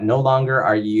No longer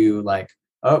are you like,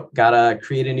 oh, gotta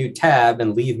create a new tab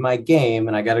and leave my game,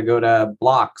 and I gotta go to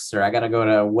blocks, or I gotta go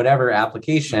to whatever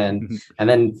application and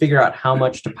then figure out how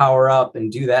much to power up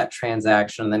and do that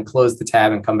transaction, and then close the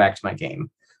tab and come back to my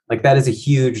game. Like that is a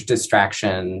huge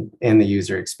distraction in the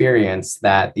user experience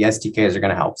that the SDKs are going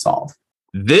to help solve.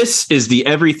 This is the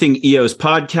Everything EOS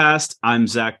podcast. I'm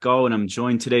Zach Gall, and I'm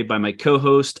joined today by my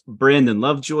co-host, Brandon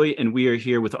Lovejoy, and we are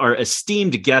here with our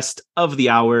esteemed guest of the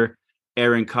hour,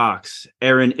 Aaron Cox.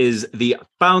 Aaron is the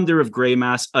founder of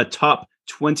Greymass, a top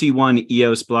 21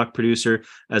 EOS block producer,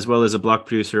 as well as a block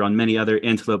producer on many other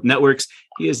Antelope networks.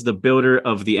 He is the builder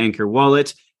of the Anchor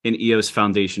Wallet, an EOS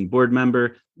Foundation board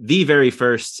member, the very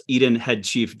first Eden head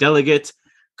chief delegate,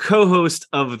 co-host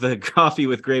of the Coffee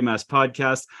with Greymass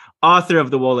podcast, author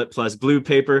of the Wallet Plus Blue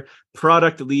Paper,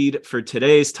 product lead for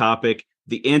today's topic,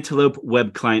 the Antelope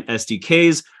Web Client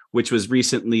SDKs, which was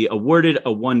recently awarded a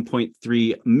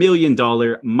 $1.3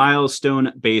 million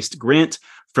milestone-based grant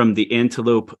from the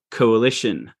Antelope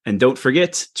Coalition. And don't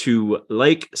forget to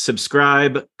like,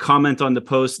 subscribe, comment on the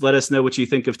post. Let us know what you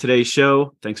think of today's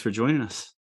show. Thanks for joining us.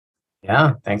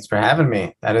 Yeah, thanks for having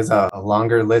me. That is a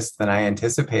longer list than I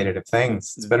anticipated of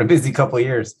things. It's been a busy couple of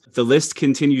years. The list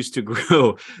continues to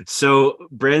grow. So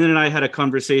Brandon and I had a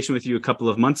conversation with you a couple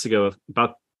of months ago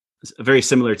about a very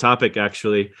similar topic,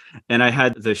 actually. And I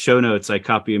had the show notes I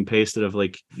copy and pasted of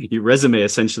like your resume,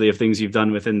 essentially, of things you've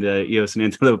done within the EOS and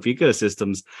Antelope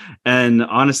ecosystems. And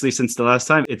honestly, since the last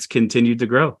time, it's continued to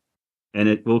grow. And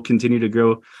it will continue to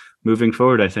grow moving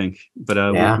forward, I think.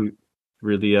 But we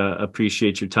really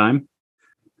appreciate your time.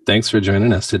 Thanks for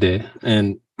joining us today.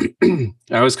 And I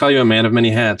always call you a man of many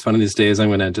hats. One of these days, I'm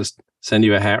going to just send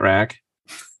you a hat rack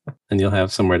and you'll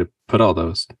have somewhere to put all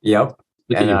those. Yep.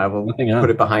 And I will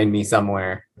put it behind me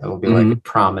somewhere. It will be like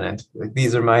prominent. Like,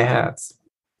 these are my hats.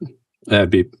 That'd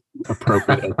be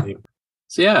appropriate.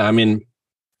 So yeah, I mean,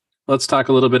 let's talk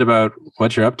a little bit about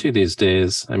what you're up to these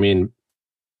days. I mean,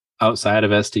 outside of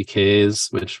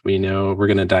SDKs, which we know we're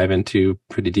going to dive into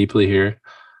pretty deeply here.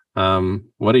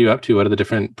 What are you up to? What are the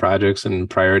different projects and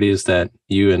priorities that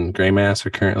you and Greymass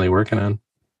are currently working on?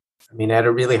 I mean, at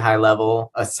a really high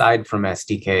level, aside from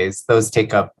SDKs, those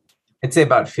take up, I'd say,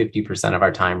 about 50% of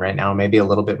our time right now, maybe a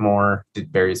little bit more. It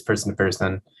varies person to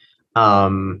person.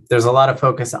 There's a lot of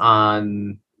focus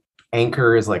on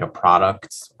Anchor as like a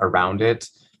product around it,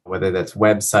 whether that's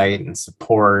website and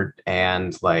support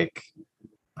and like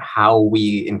how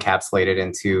we encapsulate it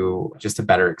into just a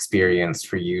better experience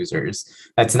for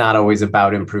users. That's not always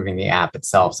about improving the app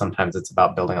itself. Sometimes it's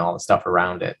about building all the stuff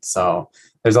around it. So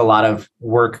there's a lot of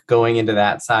work going into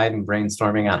that side and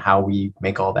brainstorming on how we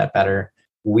make all that better.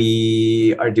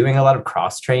 We are doing a lot of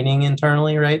cross-training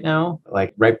internally right now.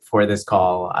 Like right before this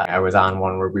call, I was on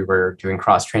one where we were doing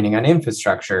cross-training on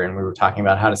infrastructure, and we were talking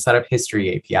about how to set up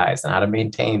history APIs and how to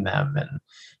maintain them and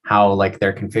how like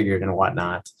they're configured and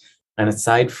whatnot. And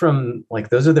aside from like,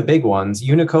 those are the big ones.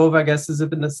 Unicove, I guess, is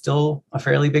still a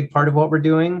fairly big part of what we're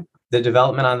doing. The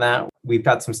development on that, we've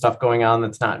got some stuff going on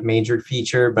that's not major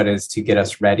feature, but is to get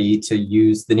us ready to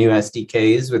use the new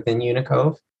SDKs within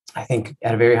Unicove. I think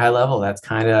at a very high level, that's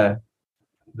kind of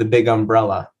the big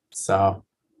umbrella. So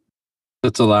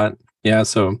that's a lot. Yeah.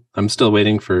 So I'm still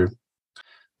waiting for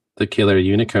the killer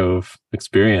Unicove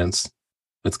experience.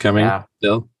 It's coming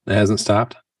still. It hasn't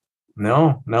stopped.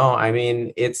 No. I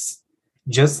mean, it's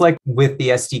just like with the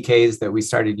SDKs that we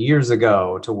started years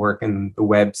ago to work in the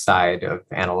web side of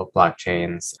Antelope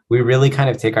blockchains. We really kind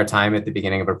of take our time at the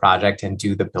beginning of a project and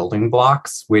do the building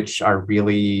blocks, which are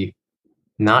really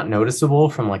not noticeable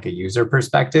from like a user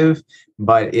perspective,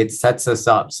 but it sets us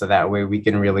up so that way we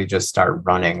can really just start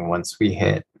running once we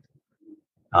hit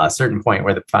a certain point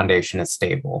where the foundation is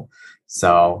stable.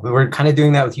 So we're kind of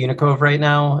doing that with Unicove right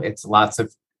now. It's lots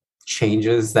of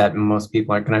changes that most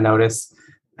people aren't going to notice.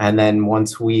 And then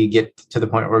once we get to the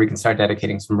point where we can start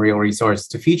dedicating some real resource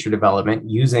to feature development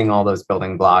using all those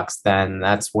building blocks, then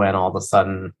that's when all of a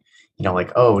sudden, you know,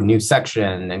 like, oh, new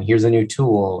section, and here's a new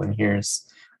tool, and here's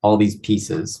all these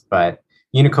pieces. But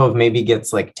Unicove maybe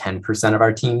gets like 10% of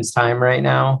our team's time right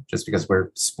now, just because we're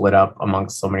split up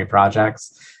amongst so many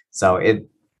projects. So it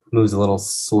moves a little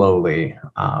slowly.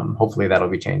 Hopefully that'll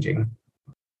be changing.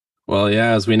 Well,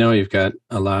 yeah, as we know, you've got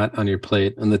a lot on your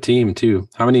plate and the team too.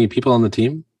 How many people on the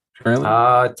team currently?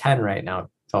 10 right now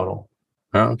total.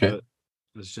 Oh, okay.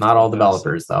 Not all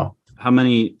developers though. How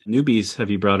many newbies have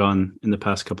you brought on in the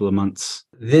past couple of months?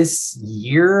 This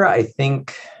year, I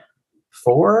think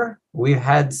 4. We've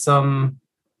had some,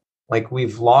 like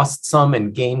we've lost some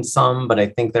and gained some, but I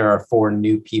think there are 4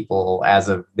 new people as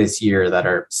of this year that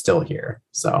are still here.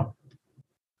 So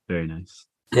very nice.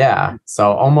 Yeah,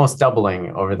 so almost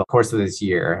doubling over the course of this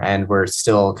year, and we're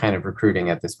still kind of recruiting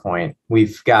at this point.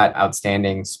 We've got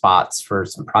outstanding spots for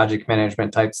some project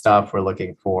management type stuff. We're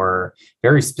looking for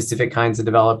very specific kinds of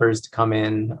developers to come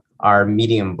in. Our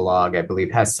Medium blog, I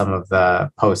believe, has some of the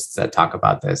posts that talk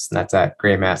about this, and that's at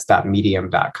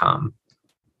graymass.medium.com.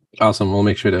 Awesome. We'll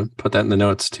make sure to put that in the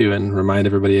notes too and remind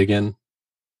everybody again.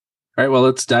 All right, well,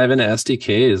 let's dive into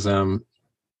SDKs.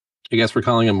 I guess we're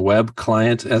calling them web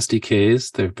client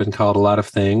SDKs. They've been called a lot of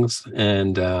things.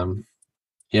 And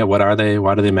what are they?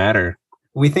 Why do they matter?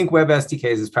 We think web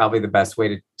SDKs is probably the best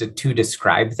way to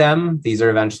describe them. These are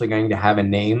eventually going to have a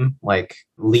name, like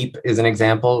Leap is an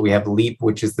example. We have Leap,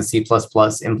 which is the C++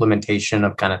 implementation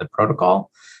of kind of the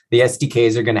protocol. The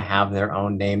SDKs are going to have their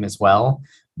own name as well.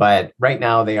 But right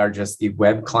now they are just the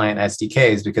web client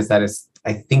SDKs because that is,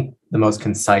 I think, the most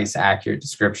concise, accurate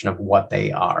description of what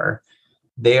they are.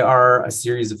 They are a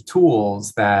series of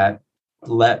tools that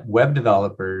let web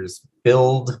developers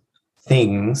build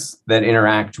things that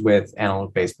interact with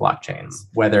analog-based blockchains,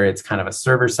 whether it's kind of a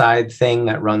server-side thing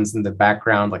that runs in the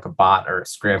background, like a bot or a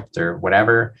script or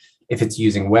whatever. If it's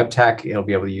using web tech, it'll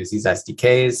be able to use these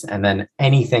SDKs. And then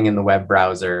anything in the web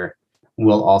browser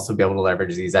will also be able to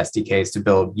leverage these SDKs to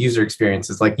build user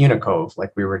experiences like Unicove,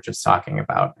 like we were just talking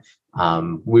about.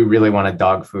 We really want to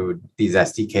dog food these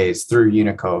SDKs through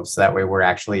Unicove, so that way we're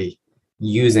actually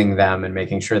using them and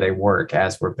making sure they work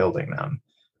as we're building them.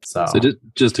 So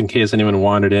just in case anyone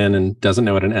wandered in and doesn't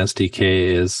know what an SDK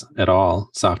is at all,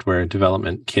 software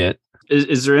development kit.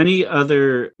 Is there any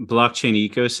other blockchain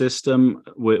ecosystem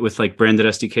with like branded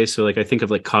SDK? So like I think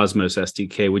of like Cosmos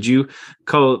SDK. Would you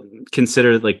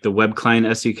consider like the web client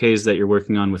SDKs that you're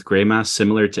working on with Graymass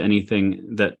similar to anything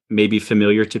that may be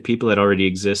familiar to people that already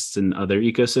exists in other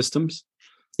ecosystems?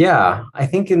 Yeah, I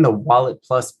think in the Wallet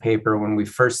Plus paper, when we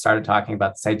first started talking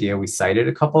about this idea, we cited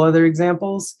a couple other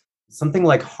examples. Something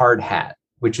like Hardhat,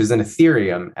 which is an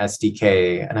Ethereum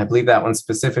SDK. And I believe that one's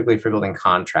specifically for building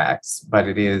contracts, but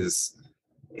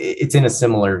it's in a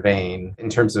similar vein in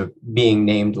terms of being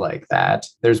named like that.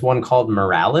 There's one called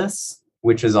Moralis,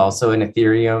 which is also an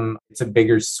Ethereum. It's a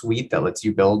bigger suite that lets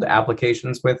you build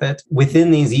applications with it.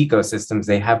 Within these ecosystems,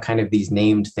 they have kind of these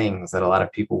named things that a lot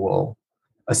of people will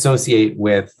associate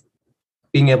with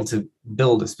being able to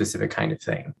build a specific kind of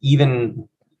thing. Even,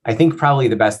 I think probably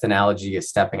the best analogy is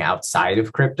stepping outside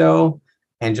of crypto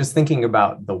and just thinking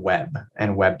about the web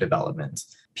and web development.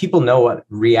 People know what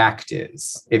React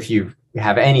is if you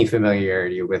have any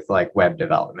familiarity with like web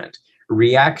development.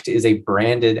 React is a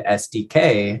branded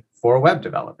SDK for web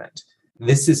development.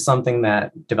 This is something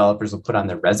that developers will put on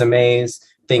their resumes,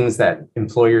 things that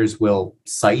employers will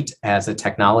cite as a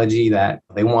technology that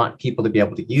they want people to be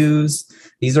able to use.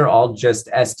 These are all just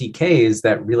SDKs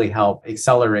that really help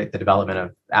accelerate the development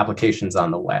of applications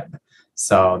on the web.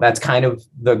 So that's kind of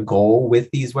the goal with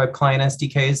these web client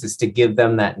SDKs, is to give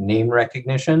them that name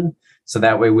recognition. So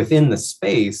that way within the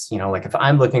space, like if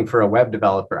I'm looking for a web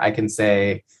developer, I can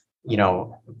say,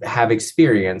 have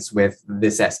experience with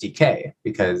this SDK,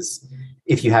 because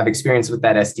if you have experience with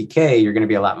that SDK, you're going to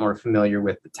be a lot more familiar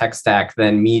with the tech stack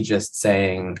than me just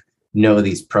saying, know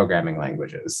these programming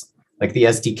languages. Like the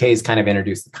SDKs kind of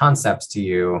introduce the concepts to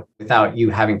you without you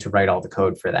having to write all the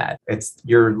code for that. It's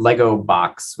your Lego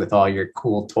box with all your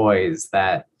cool toys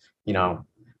that,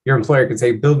 your employer could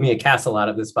say, build me a castle out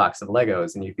of this box of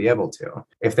Legos, and you'd be able to.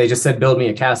 If they just said, build me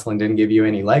a castle and didn't give you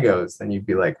any Legos, then you'd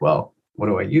be like, well, what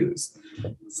do I use?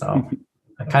 So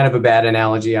kind of a bad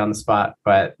analogy on the spot,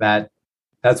 but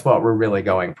that's what we're really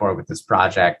going for with this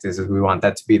project is we want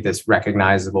that to be this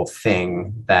recognizable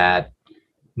thing that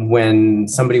when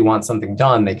somebody wants something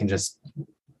done, they can just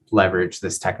leverage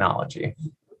this technology.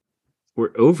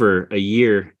 We're over a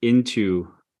year into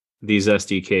these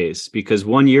SDKs because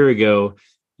 1 year ago,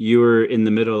 you were in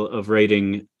the middle of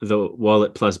writing the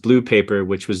Wallet Plus Blue paper,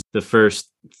 which was the first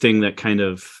thing that kind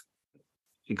of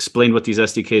explained what these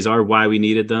SDKs are, why we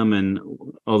needed them, and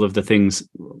all of the things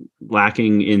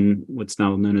lacking in what's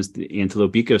now known as the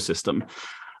Antelope ecosystem.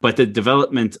 But the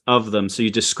development of them, so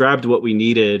you described what we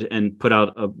needed and put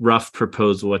out a rough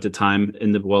proposal at the time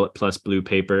in the Wallet Plus Blue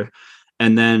paper.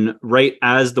 And then right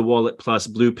as the Wallet Plus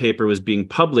Blue paper was being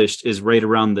published is right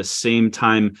around the same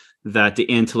time that the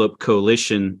Antelope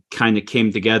Coalition kind of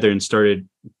came together and started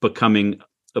becoming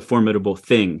a formidable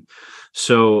thing.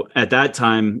 So at that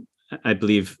time, I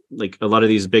believe like a lot of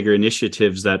these bigger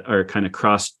initiatives that are kind of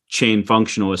cross-chain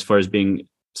functional as far as being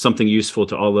something useful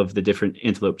to all of the different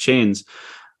Antelope chains,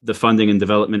 the funding and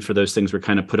development for those things were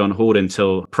kind of put on hold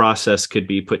until process could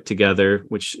be put together,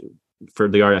 which for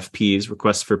the RFPs,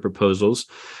 requests for proposals.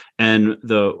 And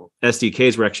the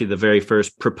SDKs were actually the very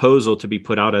first proposal to be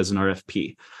put out as an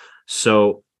RFP.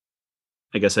 So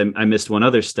I guess I missed one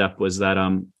other step, was that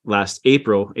last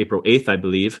April 8th, I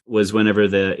believe, was whenever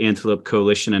the Antelope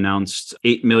Coalition announced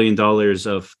 $8 million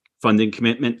of funding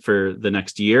commitment for the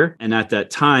next year. And at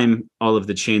that time, all of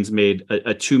the chains made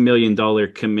a $2 million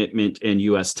commitment in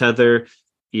US Tether.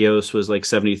 EOS was like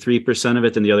 73% of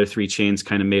it, and the other three chains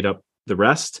kind of made up the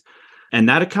rest. And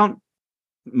that account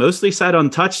mostly sat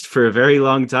untouched for a very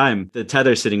long time, the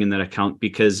Tether sitting in that account,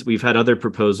 because we've had other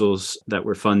proposals that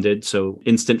were funded. So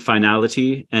Instant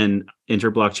Finality and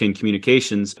Interblockchain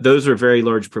Communications, those were very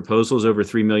large proposals, over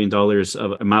 $3 million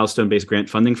of a milestone-based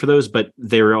grant funding for those, but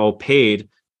they were all paid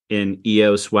in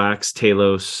EOS, WAX,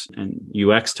 Talos, and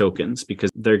UX tokens,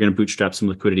 because they're going to bootstrap some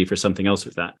liquidity for something else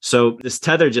with that. So this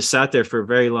Tether just sat there for a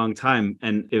very long time.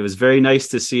 And it was very nice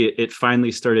to see it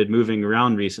finally started moving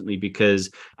around recently, because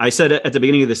I said at the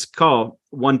beginning of this call,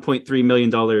 $1.3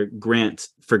 million grant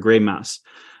for Greymass.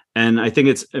 And I think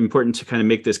it's important to kind of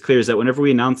make this clear, is that whenever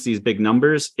we announce these big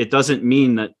numbers, it doesn't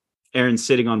mean that Aaron's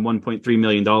sitting on $1.3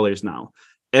 million now.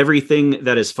 Everything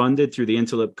that is funded through the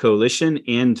Antelope Coalition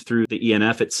and through the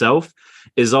ENF itself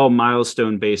is all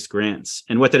milestone-based grants.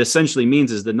 And what that essentially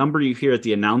means is the number you hear at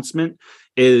the announcement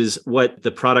is what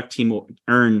the product team will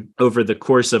earn over the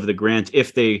course of the grant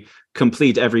if they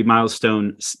complete every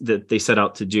milestone that they set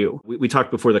out to do. We talked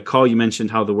before the call, you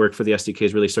mentioned how the work for the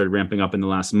SDKs really started ramping up in the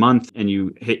last month, and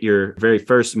you hit your very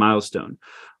first milestone.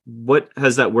 What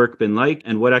has that work been like,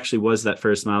 and what actually was that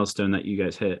first milestone that you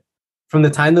guys hit? From the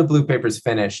time the blue papers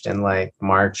finished in like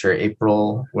March or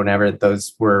April, whenever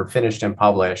those were finished and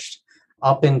published,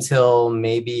 up until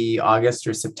maybe August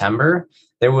or September,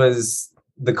 there was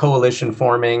the coalition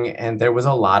forming, and there was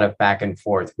a lot of back and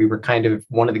forth. We were kind of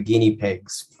one of the guinea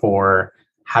pigs for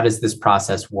how does this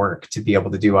process work to be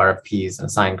able to do RFPs and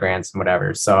assign grants and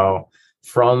whatever. So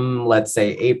from, let's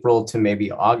say, April to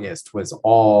maybe August was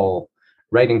all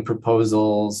writing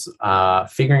proposals,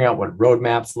 figuring out what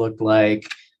roadmaps looked like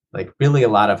really a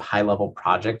lot of high-level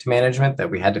project management that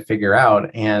we had to figure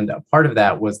out. And a part of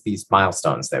that was these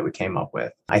milestones that we came up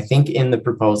with. I think in the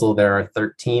proposal, there are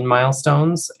 13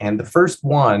 milestones. And the first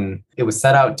one, it was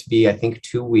set out to be, I think,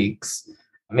 2 weeks,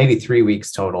 maybe 3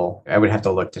 weeks total. I would have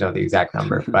to look to know the exact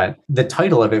number, but the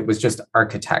title of it was just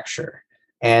architecture.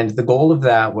 And the goal of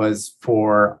that was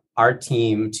for our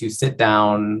team to sit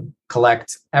down,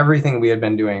 collect everything we had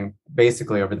been doing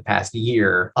basically over the past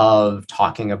year of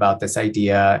talking about this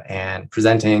idea and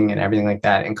presenting and everything like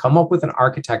that, and come up with an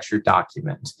architecture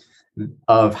document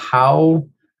of how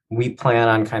we plan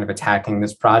on kind of attacking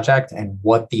this project and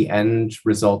what the end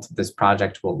result of this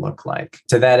project will look like.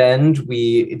 To that end,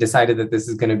 we decided that this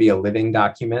is going to be a living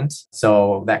document.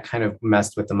 So that kind of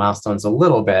messed with the milestones a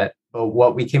little bit. But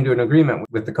what we came to an agreement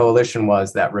with the coalition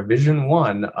was that revision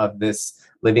 1 of this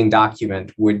living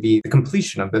document would be the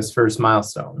completion of this first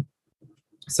milestone.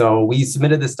 So we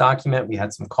submitted this document. We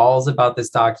had some calls about this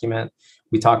document.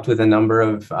 We talked with a number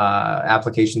of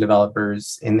application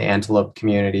developers in the Antelope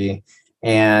community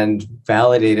and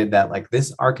validated that like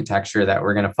this architecture that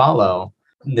we're going to follow,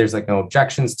 there's like no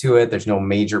objections to it. There's no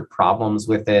major problems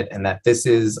with it, and that this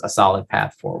is a solid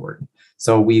path forward.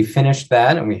 So we finished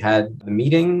that and we had the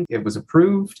meeting, it was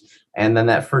approved. And then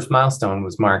that first milestone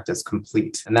was marked as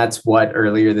complete. And that's what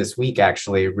earlier this week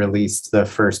actually released the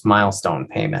first milestone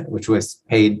payment, which was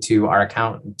paid to our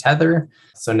account in Tether.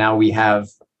 So now we have,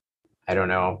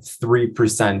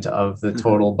 3% of the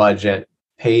total budget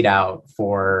paid out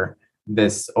for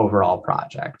this overall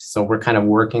project. So we're kind of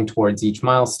working towards each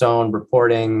milestone,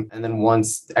 reporting, and then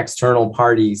once external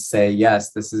parties say,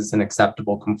 yes, this is an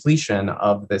acceptable completion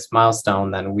of this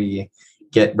milestone, then we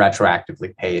get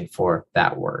retroactively paid for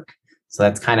that work. So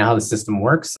that's kind of how the system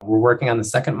works. We're working on the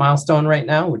second milestone right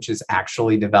now, which is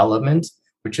actually development,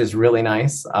 which is really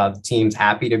nice. The team's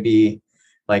happy to be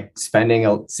like spending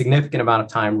a significant amount of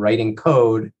time writing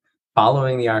code,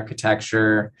 following the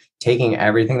architecture, taking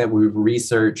everything that we've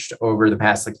researched over the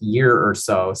past year or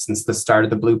so since the start of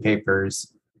the blue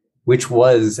papers, which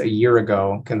was a year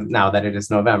ago, now that it is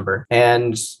November,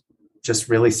 and just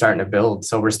really starting to build.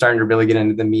 So we're starting to really get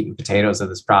into the meat and potatoes of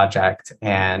this project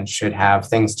and should have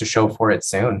things to show for it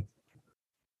soon.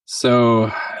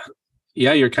 So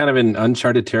yeah, you're kind of in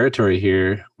uncharted territory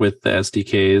here with the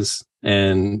SDKs,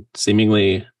 and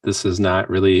seemingly this has not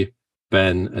really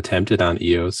been attempted on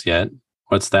EOS yet.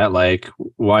 What's that like?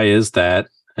 Why is that?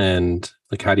 And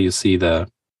like, how do you see the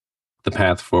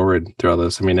path forward through all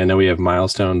this? I mean, I know we have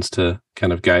milestones to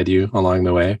kind of guide you along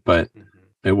the way, but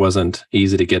it wasn't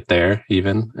easy to get there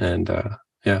even. And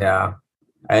yeah,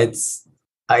 it's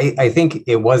I think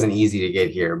it wasn't easy to get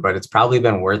here, but it's probably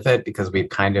been worth it because we've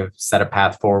kind of set a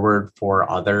path forward for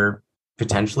other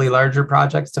potentially larger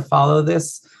projects to follow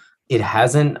this. It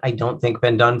hasn't, I don't think,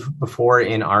 been done before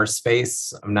in our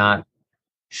space. I'm not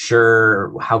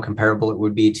sure how comparable it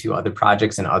would be to other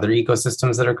projects and other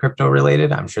ecosystems that are crypto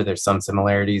related. I'm sure there's some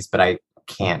similarities, but I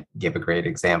can't give a great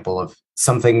example of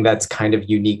something that's kind of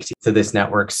unique to this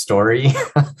network story.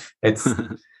 It's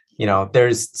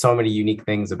there's so many unique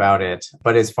things about it.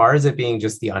 But as far as it being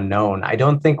just the unknown, I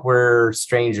don't think we're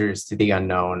strangers to the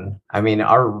unknown. I mean,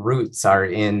 our roots are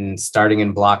in starting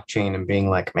in blockchain and being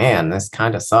like, man, this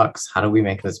kind of sucks. How do we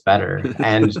make this better?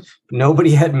 And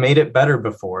nobody had made it better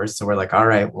before. So we're like, all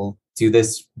right, we'll do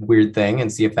this weird thing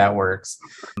and see if that works.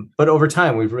 But over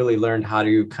time, we've really learned how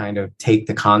to kind of take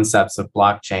the concepts of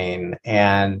blockchain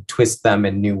and twist them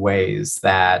in new ways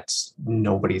that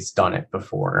nobody's done it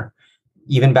before.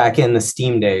 Even back in the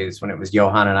Steam days when it was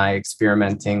Johan and I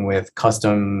experimenting with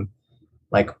custom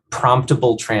like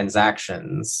promptable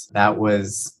transactions, that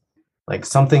was like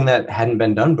something that hadn't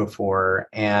been done before.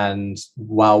 And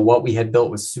while what we had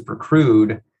built was super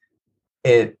crude,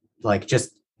 it like just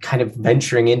kind of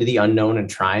venturing into the unknown and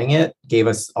trying it gave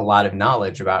us a lot of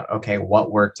knowledge about, okay,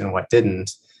 what worked and what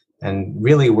didn't. And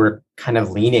really we're kind of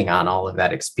leaning on all of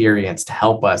that experience to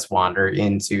help us wander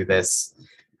into this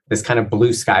kind of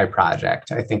blue sky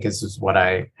project, I think is what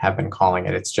I have been calling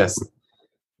it. It's just,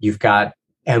 you've got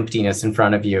emptiness in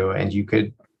front of you and you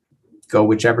could go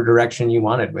whichever direction you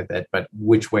wanted with it, but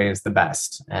which way is the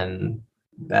best? And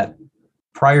that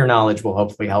prior knowledge will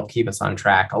hopefully help keep us on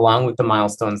track, along with the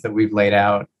milestones that we've laid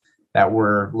out that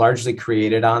were largely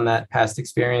created on that past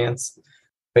experience.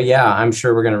 But yeah, I'm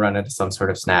sure we're going to run into some sort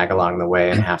of snag along the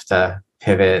way and have to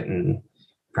pivot and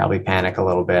probably panic a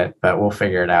little bit, but we'll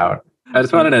figure it out. I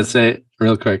just wanted to say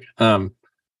real quick, I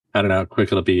don't know how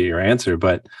quick it'll be your answer,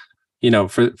 but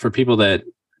for people that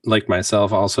like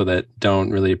myself also that don't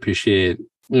really appreciate,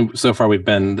 so far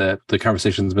the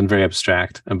conversation's been very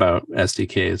abstract about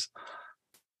SDKs.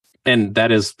 And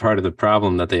that is part of the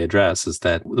problem that they address, is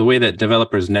that the way that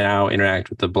developers now interact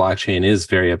with the blockchain is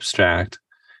very abstract.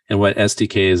 And what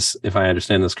SDKs, if I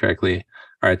understand this correctly,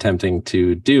 are attempting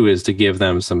to do is to give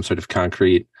them some sort of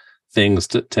concrete things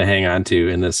to hang on to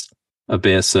in this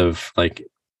abyss of like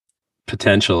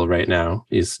potential right now.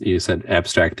 You said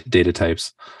abstract data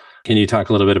types. Can you talk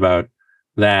a little bit about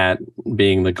that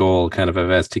being the goal kind of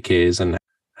SDKs and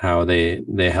how they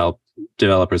help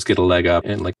developers get a leg up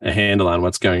and like a handle on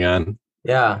what's going on?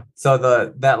 Yeah. So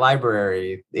that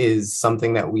library is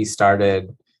something that we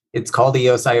started. It's called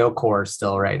EOS.io Core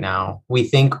still right now. We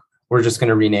think we're just going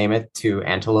to rename it to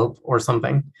Antelope or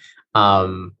something.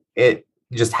 It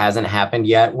just hasn't happened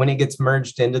yet. When it gets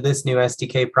merged into this new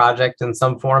SDK project in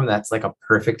some form, that's like a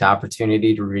perfect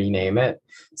opportunity to rename it.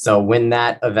 So when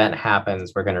that event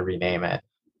happens, we're going to rename it.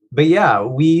 But yeah,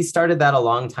 we started that a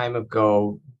long time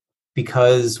ago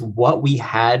because what we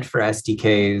had for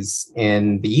SDKs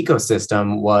in the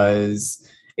ecosystem was,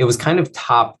 it was kind of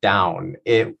top down.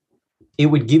 It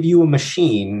would give you a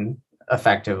machine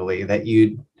effectively that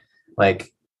you'd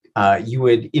like, you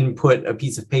would input a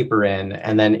piece of paper in,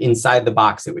 and then inside the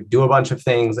box, it would do a bunch of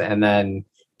things and then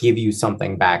give you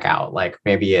something back out. Like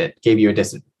maybe it gave you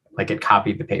like it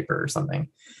copied the paper or something,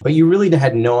 but you really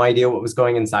had no idea what was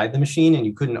going inside the machine and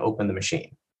you couldn't open the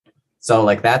machine. So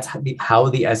like that's how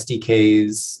the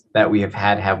SDKs that we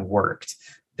have worked.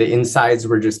 The insides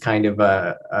were just kind of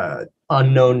a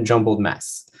unknown jumbled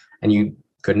mess and you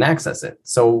couldn't access it.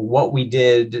 So what we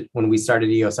did when we started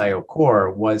EOS.io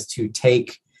Core was to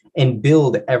take and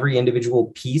build every individual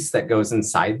piece that goes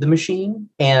inside the machine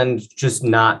and just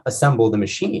not assemble the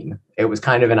machine. It was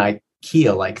kind of an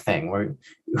IKEA-like thing where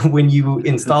when you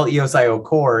install EOS.io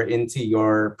Core into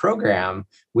your program,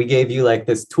 we gave you like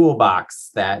this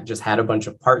toolbox that just had a bunch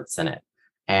of parts in it.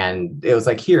 And it was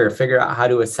like, here, figure out how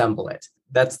to assemble it.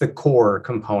 That's the core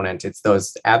component. It's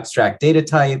those abstract data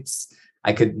types.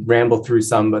 I could ramble through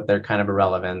some, but they're kind of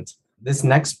irrelevant. This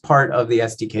next part of the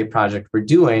SDK project we're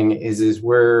doing is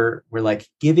we're like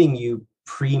giving you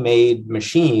pre-made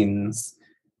machines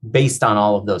based on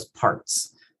all of those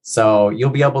parts. So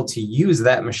you'll be able to use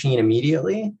that machine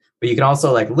immediately, but you can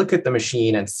also like look at the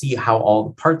machine and see how all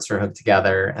the parts are hooked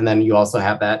together. And then you also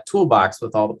have that toolbox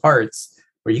with all the parts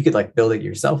where you could like build it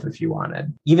yourself if you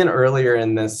wanted. Even earlier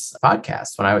in this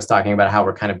podcast, when I was talking about how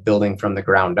we're kind of building from the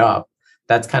ground up,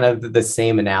 that's kind of the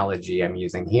same analogy I'm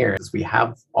using here. Is we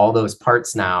have all those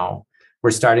parts now.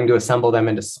 We're starting to assemble them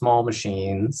into small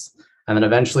machines. And then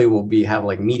eventually we'll have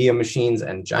like medium machines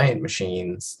and giant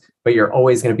machines, but you're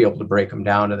always going to be able to break them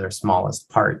down to their smallest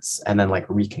parts and then like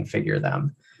reconfigure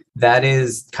them. that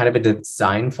is kind of a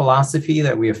design philosophy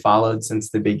that we have followed since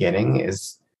the beginning,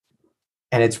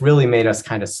 and it's really made us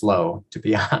kind of slow, to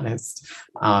be honest,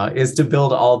 is to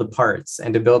build all the parts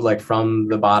and to build like from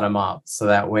the bottom up. So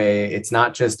that way it's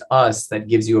not just us that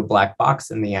gives you a black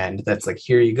box in the end. That's like,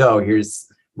 here you go,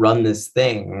 run this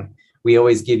thing. We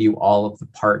always give you all of the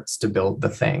parts to build the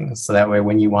thing. So that way,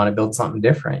 when you want to build something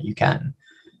different, you can.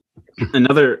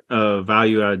 Another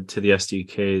value add to the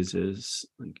SDKs is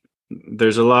like,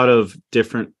 there's a lot of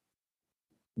different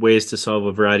ways to solve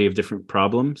a variety of different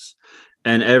problems.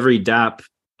 And every DApp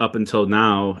up until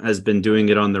now has been doing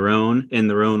it on their own, in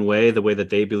their own way, the way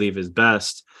that they believe is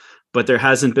best. But there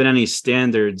hasn't been any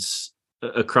standards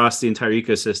across the entire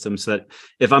ecosystem, so that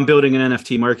if I'm building an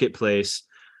NFT marketplace,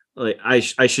 like I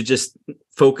should just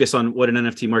focus on what an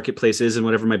NFT marketplace is and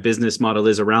whatever my business model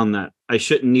is around that. I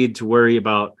shouldn't need to worry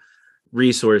about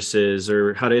resources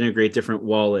or how to integrate different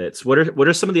wallets. What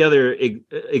are some of the other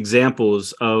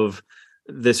examples of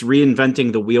this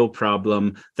reinventing the wheel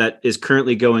problem that is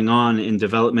currently going on in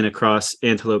development across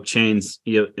Antelope chains,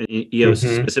 EOS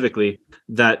specifically,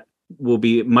 that will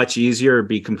be much easier or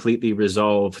be completely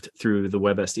resolved through the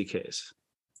web SDKs?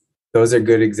 Those are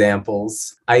good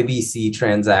examples. IBC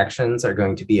transactions are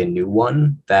going to be a new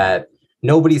one that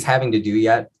nobody's having to do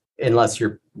yet, unless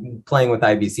you're playing with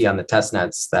IBC on the test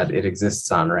nets that it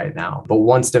exists on right now. But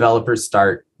once developers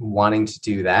start wanting to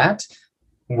do that,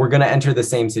 we're going to enter the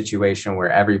same situation where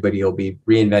everybody will be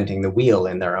reinventing the wheel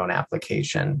in their own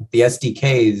application. The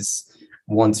SDKs,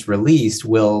 once released,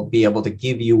 will be able to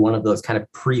give you one of those kind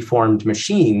of preformed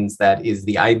machines that is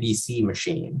the IBC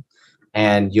machine.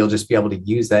 And you'll just be able to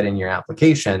use that in your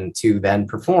application to then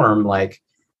perform, like,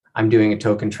 I'm doing a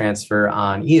token transfer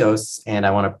on EOS and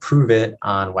I want to prove it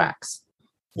on Wax.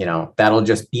 That'll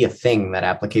just be a thing that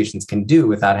applications can do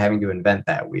without having to invent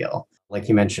that wheel. Like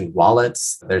you mentioned,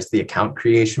 wallets, there's the account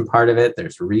creation part of it.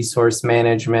 There's resource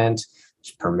management,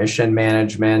 there's permission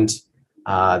management.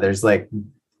 There's like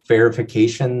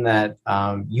verification that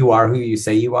you are who you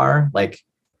say you are. Like,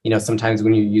 sometimes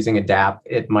when you're using a DApp,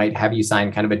 it might have you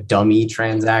sign kind of a dummy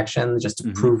transaction just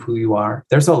to prove who you are.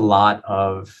 There's a lot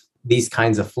of these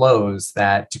kinds of flows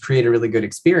that to create a really good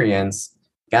experience,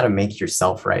 you got to make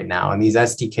yourself right now. And these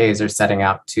SDKs are setting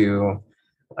out to,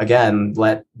 again,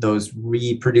 let those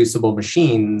reproducible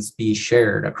machines be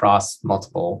shared across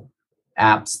multiple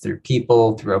apps, through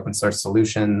people, through open source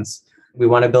solutions. We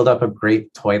want to build up a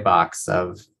great toy box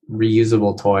of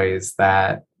reusable toys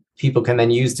that people can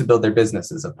then use to build their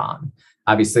businesses upon.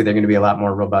 Obviously, they're going to be a lot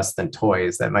more robust than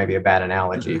toys. That might be a bad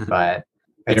analogy, but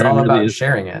it's all about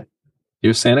sharing it.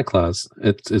 You're Santa Claus.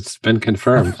 It's been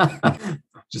confirmed.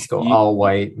 Just go all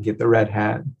white and get the red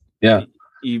hat. Yeah.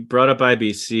 You brought up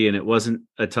IBC, and it wasn't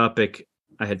a topic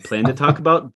I had planned to talk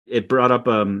about. It brought up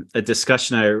a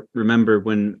discussion I remember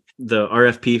when the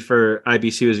RFP for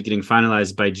IBC was getting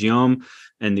finalized by Guillaume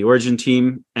and the Origin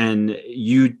team, and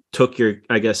you took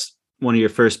one of your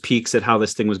first peeks at how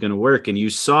this thing was going to work, and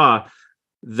you saw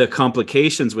the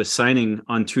complications with signing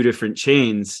on two different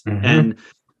chains. And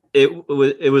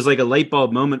it was like a light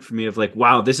bulb moment for me of like,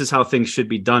 wow, this is how things should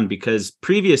be done. Because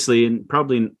previously, and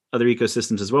probably in other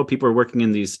ecosystems as well, people are working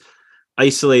in these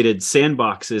isolated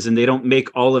sandboxes and they don't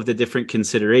make all of the different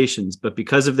considerations. But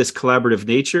because of this collaborative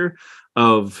nature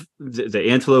of the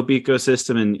Antelope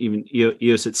ecosystem and even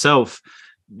EOS itself,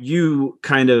 you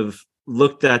kind of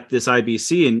looked at this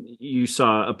IBC and you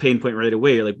saw a pain point right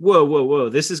away. You're like, whoa,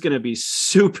 this is going to be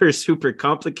super, super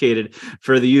complicated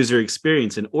for the user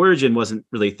experience. And Origin wasn't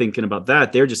really thinking about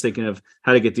that. They're just thinking of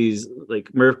how to get these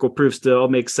like miracle proofs to all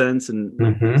make sense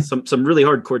and some really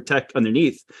hardcore tech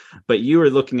underneath. But you were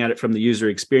looking at it from the user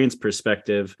experience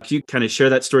perspective. Can you kind of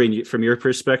share that story from your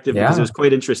perspective? Yeah. Because it was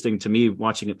quite interesting to me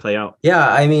watching it play out. Yeah,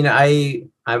 I mean,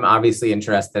 I'm obviously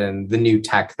interested in the new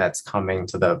tech that's coming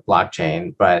to the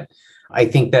blockchain, but I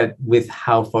think that with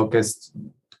how focused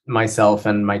myself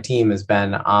and my team has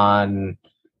been on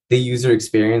the user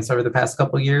experience over the past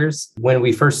couple of years, when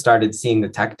we first started seeing the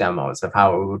tech demos of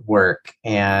how it would work,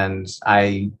 and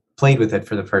I played with it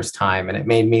for the first time, and it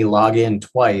made me log in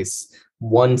twice,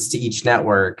 once to each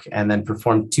network, and then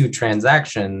perform two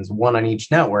transactions, one on each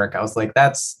network. I was like,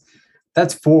 that's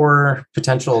 4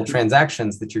 potential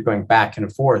transactions that you're going back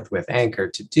and forth with Anchor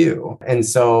to do. And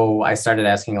so I started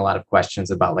asking a lot of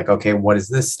questions about like, okay, what is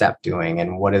this step doing?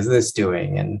 And what is this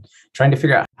doing? And trying to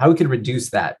figure out how we could reduce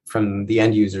that from the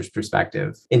end user's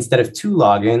perspective. Instead of 2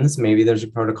 logins, maybe there's a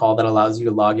protocol that allows you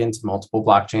to log into multiple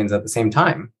blockchains at the same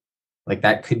time. Like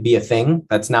that could be a thing.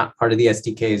 That's not part of the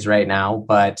SDKs right now,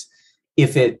 but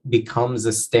if it becomes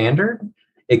a standard,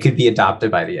 it could be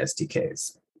adopted by the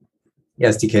SDKs. the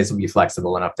SDKs will be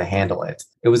flexible enough to handle it.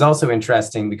 It was also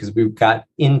interesting because we got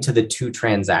into the two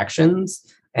transactions.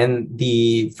 And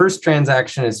the first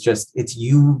transaction is just, it's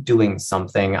you doing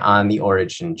something on the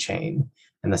origin chain.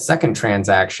 And the second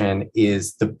transaction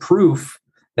is the proof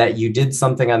that you did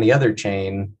something on the other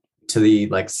chain to the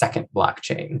like second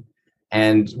blockchain.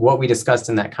 And what we discussed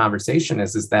in that conversation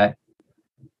is that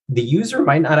the user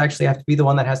might not actually have to be the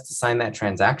one that has to sign that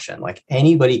transaction. Like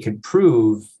anybody could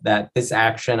prove that this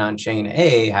action on chain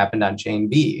A happened on chain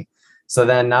B. So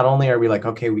then not only are we like,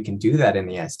 okay, we can do that in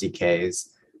the SDKs,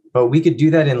 but we could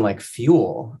do that in like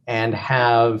Fuel and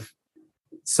have,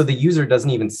 so the user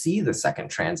doesn't even see the second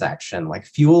transaction. Like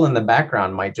Fuel in the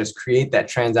background might just create that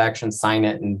transaction, sign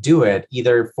it and do it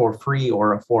either for free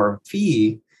or for a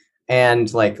fee.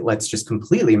 And like, let's just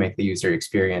completely make the user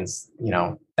experience,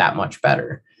 that much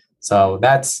better. So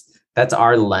that's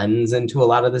our lens into a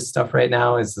lot of this stuff right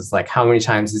now is like, how many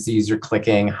times is the user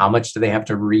clicking? How much do they have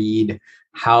to read?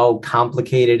 How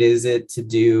complicated is it to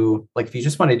do? Like, if you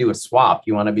just want to do a swap,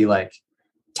 you want to be like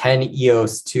 10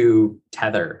 EOS to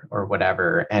Tether or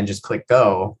whatever, and just click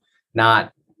go,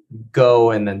 not go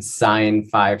and then sign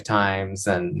 5 times.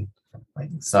 And like,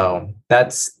 so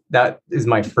that is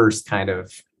my first kind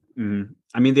of.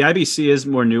 I mean, the IBC is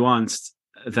more nuanced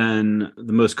than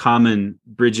the most common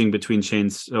bridging between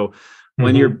chains. So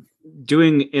when you're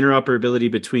doing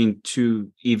interoperability between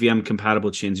two EVM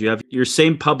compatible chains, you have your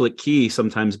same public key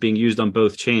sometimes being used on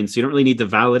both chains. So you don't really need to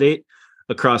validate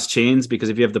across chains, because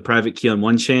if you have the private key on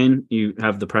one chain, you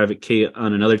have the private key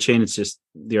on another chain. It's just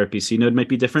the RPC node might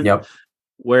be different. Yep.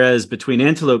 Whereas between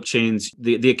Antelope chains,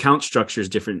 the account structure is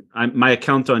different. My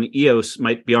account on EOS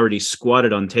might be already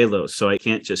squatted on Talos, so I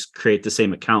can't just create the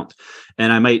same account.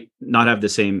 And I might not have the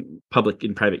same public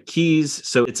and private keys.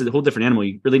 So it's a whole different animal.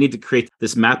 You really need to create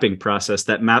this mapping process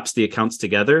that maps the accounts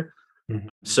together.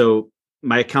 So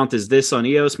my account is this on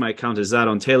EOS, my account is that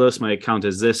on Talos, my account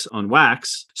is this on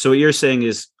Wax. So what you're saying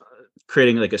is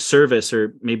creating like a service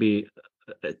or maybe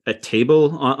a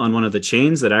table on one of the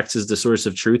chains that acts as the source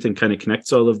of truth and kind of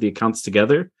connects all of the accounts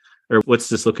together? Or what's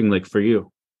this looking like for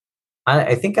you?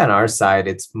 I think on our side,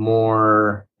 it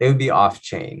would be off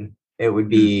chain. It would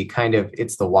be kind of,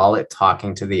 it's the wallet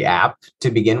talking to the app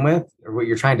to begin with. What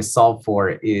you're trying to solve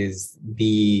for is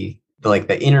the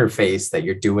interface that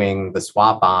you're doing the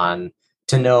swap on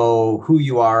to know who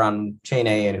you are on chain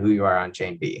A and who you are on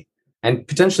chain B. And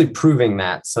potentially proving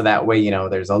that, so that way,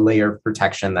 there's a layer of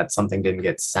protection that something didn't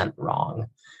get sent wrong.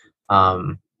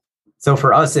 So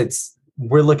for us,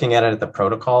 we're looking at it at the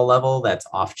protocol level that's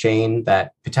off chain,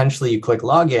 that potentially you click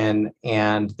login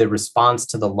and the response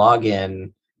to the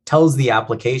login tells the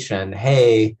application,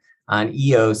 hey, on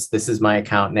EOS, this is my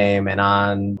account name, and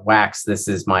on Wax, this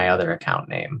is my other account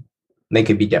name. They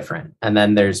could be different. And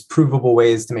then there's provable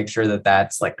ways to make sure that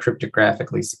that's like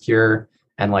cryptographically secure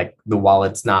and like the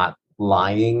wallet's not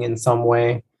lying in some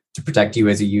way to protect you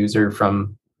as a user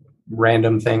from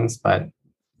random things. But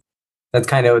that's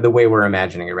kind of the way we're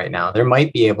imagining it right now. There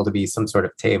might be able to be some sort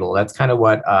of table. That's kind of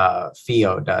what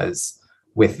FIO does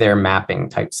with their mapping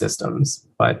type systems.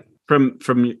 But from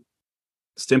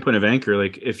standpoint of Anchor,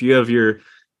 like if you have your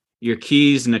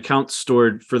keys and accounts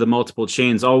stored for the multiple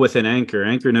chains all within Anchor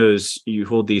knows you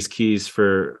hold these keys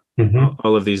for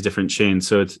all of these different chains.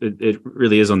 So it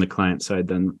really is on the client side.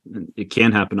 Then it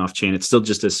can happen off chain. It's still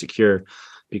just as secure,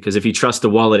 because if you trust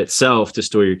the wallet itself to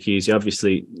store your keys, you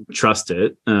obviously trust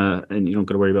it, and you don't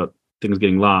got to worry about things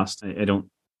getting lost. I don't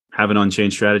have an on-chain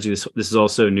strategy. This is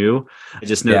also new. I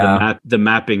just know the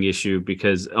mapping issue,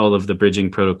 because all of the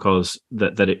bridging protocols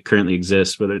that it currently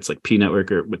exists, whether it's like P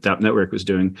Network or what DApp Network was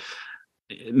doing,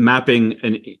 mapping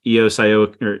an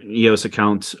EOS.io or EOS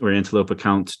account or Antelope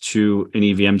account to an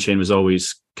EVM chain was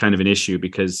always kind of an issue,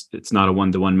 because it's not a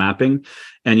one-to-one mapping.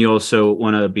 And you also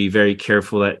want to be very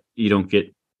careful that you don't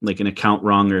get like an account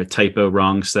wrong or a typo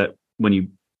wrong, so that when you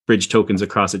bridge tokens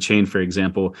across a chain, for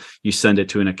example, you send it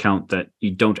to an account that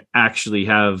you don't actually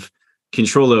have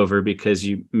control over because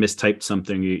you mistyped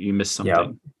something, you missed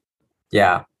something.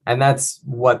 Yeah. And that's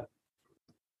what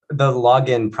the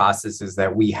login processes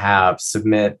that we have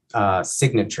submit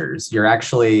signatures. You're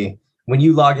actually, when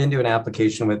you log into an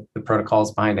application with the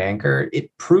protocols behind Anchor,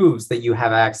 it proves that you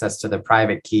have access to the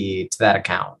private key to that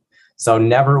account. So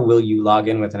never will you log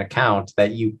in with an account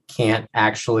that you can't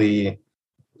actually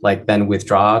then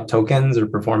withdraw tokens or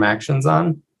perform actions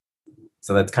on.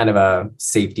 So that's kind of a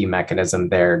safety mechanism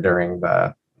there during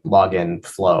the login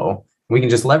flow. We can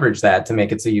just leverage that to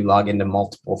make it so you log into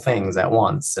multiple things at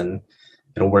once, and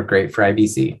it'll work great for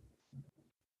IBC.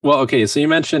 Well, okay, so you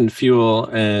mentioned Fuel,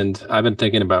 and I've been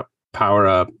thinking about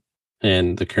PowerUp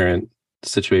and the current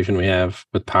situation we have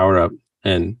with PowerUp.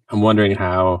 And I'm wondering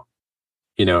how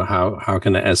can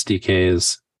the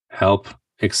SDKs help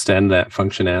extend that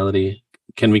functionality?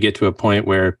 Can we get to a point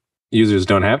where users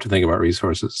don't have to think about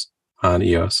resources on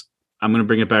EOS? I'm going to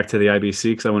bring it back to the IBC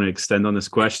because I want to extend on this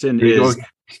question. Go.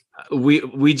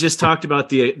 We just talked about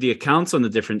the accounts on the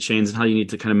different chains and how you need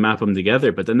to kind of map them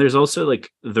together. But then there's also like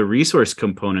the resource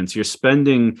components. You're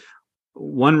spending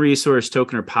one resource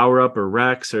token or power up or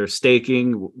Rex or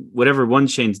staking, whatever one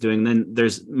chain's doing. Then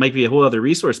there's might be a whole other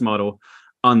resource model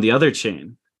on the other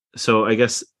chain. So I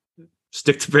guess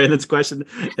stick to Brandon's question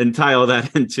and tie all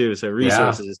that in too. So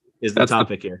resources is the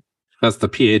topic here. That's the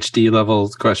PhD level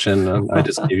question. I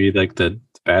just gave you like the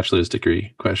bachelor's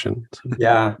degree question.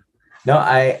 Yeah. No,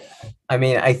 I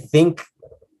mean, I think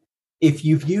if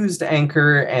you've used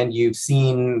Anchor and you've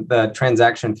seen the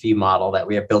transaction fee model that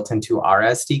we have built into our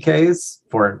SDKs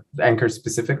for Anchor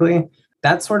specifically,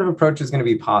 that sort of approach is going to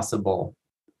be possible.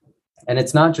 And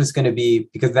it's not just going to be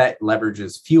because that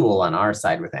leverages fuel on our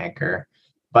side with Anchor,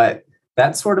 but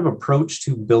that sort of approach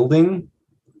to building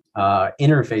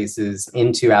interfaces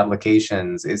into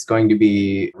applications is going to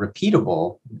be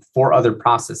repeatable for other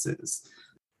processes.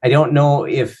 I don't know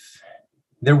if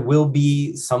there will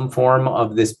be some form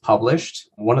of this published.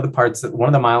 One of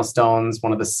the milestones,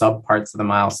 one of the sub parts of the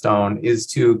milestone is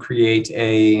to create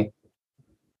a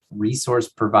resource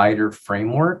provider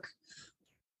framework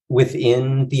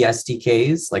within the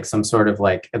SDKs, like some sort of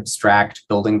like abstract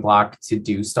building block to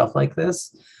do stuff like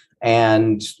this.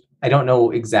 And I don't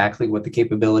know exactly what the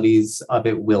capabilities of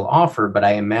it will offer, but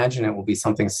I imagine it will be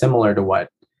something similar to what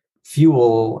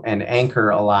Fuel and Anchor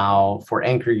allow for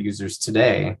Anchor users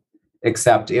today,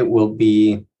 except it will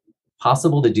be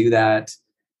possible to do that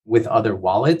with other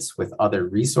wallets, with other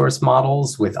resource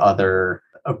models, with other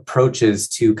approaches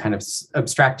to kind of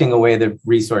abstracting away the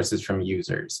resources from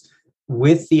users.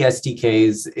 With the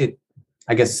SDKs,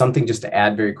 I guess something just to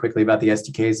add very quickly about the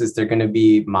SDKs is they're going to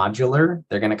be modular.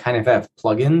 They're going to kind of have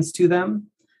plugins to them.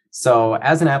 So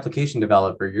as an application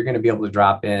developer, you're going to be able to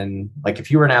drop in, like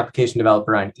if you were an application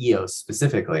developer on EOS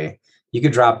specifically, you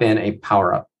could drop in a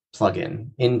PowerUp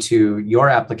plugin into your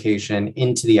application,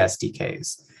 into the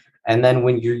SDKs. And then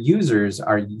when your users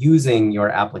are using your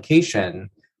application,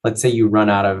 let's say you run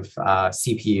out of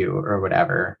CPU or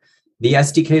whatever, the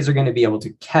SDKs are going to be able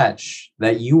to catch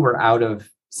that you were out of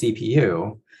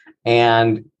CPU,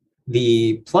 and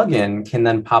the plugin can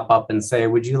then pop up and say,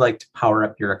 would you like to power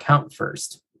up your account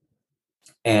first?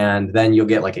 And then you'll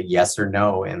get like a yes or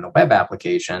no in the web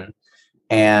application,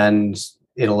 and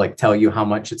it'll like tell you how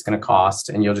much it's going to cost,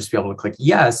 and you'll just be able to click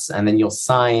yes, and then you'll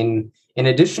sign in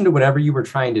addition to whatever you were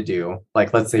trying to do.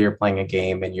 Like let's say you're playing a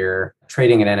game and you're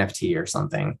trading an NFT or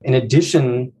something. In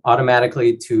addition,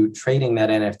 automatically to trading that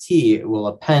NFT, it will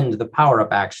append the power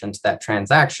up action to that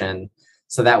transaction.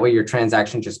 So that way your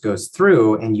transaction just goes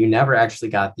through and you never actually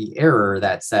got the error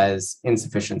that says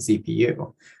insufficient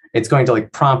CPU. It's going to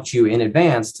like prompt you in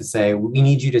advance to say, we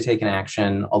need you to take an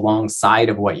action alongside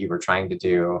of what you were trying to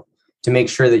do to make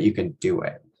sure that you can do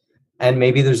it. And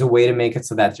maybe there's a way to make it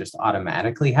so that just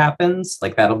automatically happens.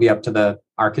 Like that'll be up to the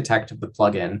architect of the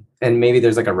plugin. And maybe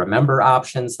there's like a remember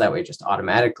option, so that way it just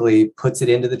automatically puts it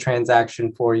into the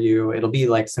transaction for you. It'll be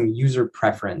like some user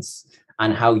preference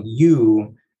on how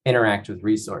you interact with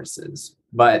resources.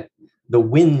 But the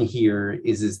win here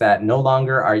is that no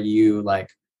longer are you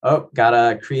like, oh,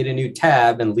 gotta create a new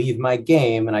tab and leave my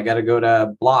game, and I gotta go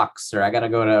to Blocks, or I gotta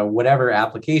go to whatever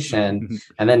application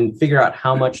and then figure out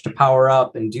how much to power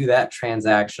up and do that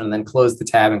transaction, and then close the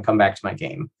tab and come back to my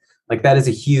game. Like that is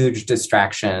a huge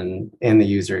distraction in the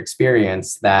user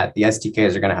experience that the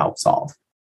SDKs are going to help solve.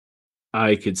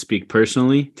 I could speak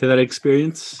personally to that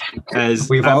experience, as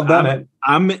we've all done it.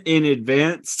 I'm an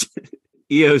advanced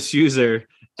EOS user,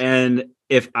 and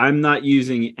if I'm not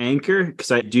using Anchor,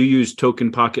 because I do use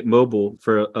Token Pocket Mobile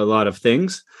for a lot of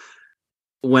things,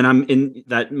 when I'm in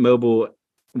that mobile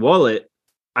wallet,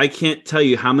 I can't tell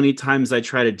you how many times I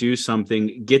try to do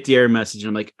something, get the error message, and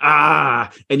I'm like,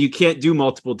 and you can't do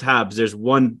multiple tabs. There's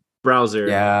one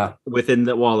browser within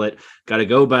the wallet. Got to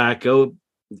go back, go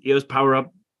EOS power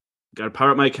up, got to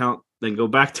power up my account, then go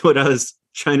back to what I was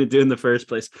trying to do in the first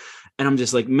place. And I'm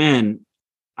just like, man,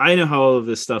 I know how all of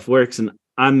this stuff works, and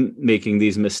I'm making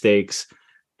these mistakes,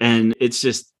 and it's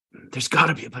just, there's got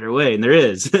to be a better way, and there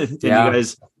is. And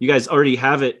you guys already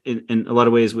have it in a lot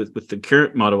of ways with the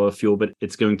current model of Fuel, but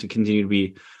it's going to continue to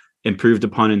be improved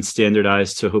upon and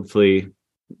standardized. So hopefully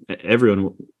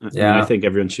everyone, I think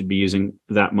everyone should be using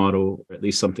that model, or at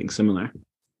least something similar.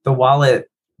 The wallet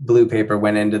blue paper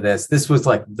went into this. This was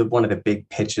like one of the big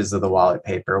pitches of the wallet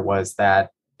paper was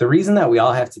that the reason that we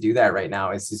all have to do that right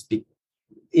now is just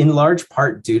in large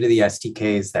part due to the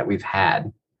SDKs that we've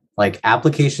had. Like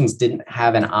applications didn't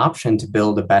have an option to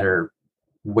build a better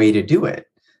way to do it.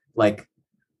 Like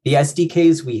the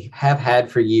SDKs we have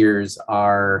had for years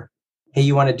are, hey,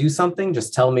 you want to do something?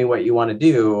 Just tell me what you want to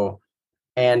do.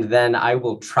 And then I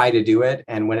will try to do it.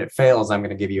 And when it fails, I'm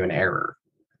going to give you an error.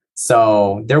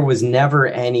 So there was no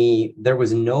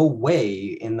way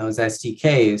in those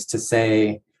SDKs to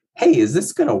say, hey, is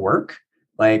this going to work?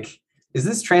 Like, is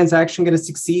this transaction going to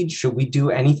succeed? Should we do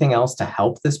anything else to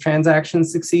help this transaction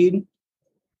succeed?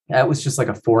 That was just like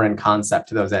a foreign concept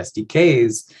to those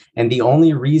SDKs. And the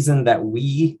only reason that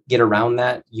we get around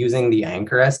that using the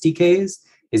Anchor SDKs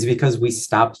is because we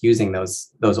stopped using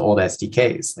those old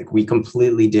SDKs. Like we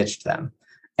completely ditched them.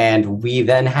 And we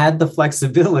then had the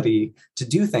flexibility to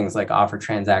do things like offer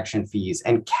transaction fees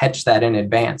and catch that in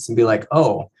advance and be like,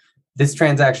 oh, this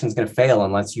transaction is going to fail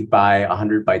unless you buy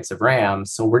 100 bytes of RAM.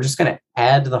 So we're just going to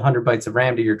add the 100 bytes of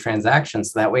RAM to your transaction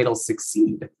so that way it'll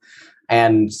succeed.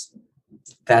 And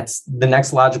that's the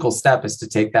next logical step, is to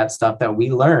take that stuff that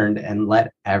we learned and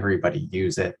let everybody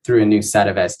use it through a new set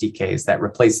of SDKs that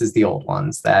replaces the old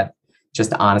ones that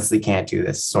just honestly can't do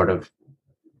this sort of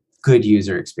good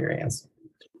user experience.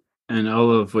 And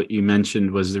all of what you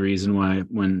mentioned was the reason why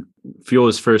when Fuel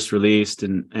was first released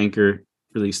and Anchor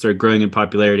really started growing in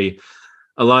popularity,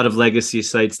 a lot of legacy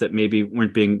sites that maybe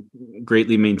weren't being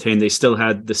greatly maintained, they still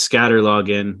had the scatter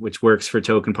login, which works for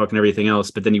TokenPuck and everything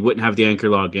else, but then you wouldn't have the Anchor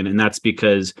login. And that's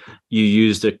because you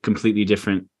used a completely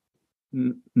different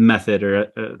method,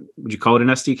 or would you call it an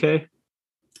SDK?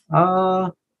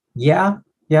 Yeah.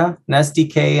 An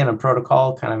SDK and a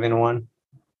protocol kind of in one.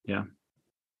 Yeah.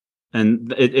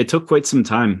 And it took quite some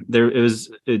time.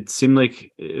 It seemed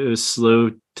like it was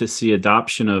slow to see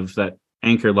adoption of that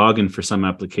Anchor login for some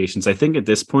applications. I think at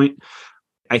this point,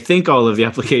 all of the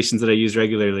applications that I use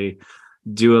regularly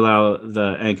do allow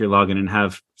the Anchor login and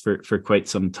have for quite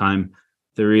some time.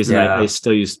 The reason I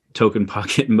still use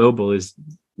TokenPocket Mobile is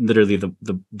literally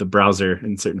the browser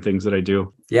and certain things that I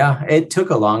do. Yeah, it took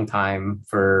a long time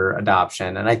for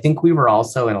adoption. And I think we were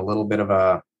also in a little bit of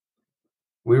a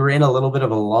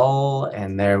lull,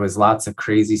 and there was lots of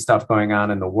crazy stuff going on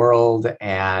in the world.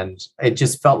 And it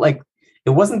just felt like it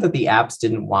wasn't that the apps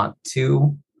didn't want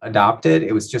to adopt it.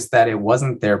 It was just that it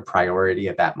wasn't their priority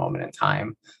at that moment in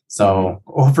time. So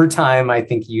over time, I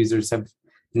think users have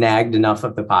nagged enough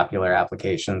of the popular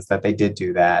applications that they did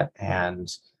do that. And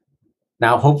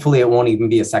now hopefully it won't even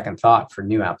be a second thought for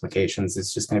new applications.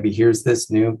 It's just going to be, here's this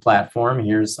new platform.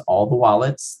 Here's all the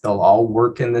wallets. They'll all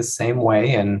work in the same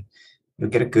way, and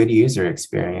you'll get a good user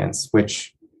experience,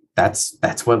 which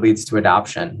that's what leads to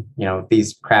adoption. You know,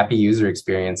 these crappy user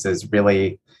experiences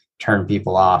really turn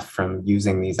people off from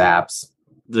using these apps.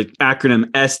 The acronym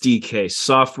SDK,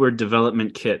 Software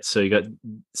Development Kit. So you got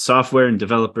software and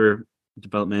developer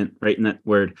development right in that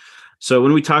word. So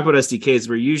when we talk about SDKs,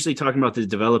 we're usually talking about the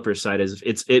developer side. As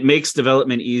it makes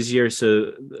development easier.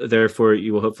 So therefore,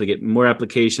 you will hopefully get more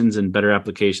applications and better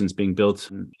applications being built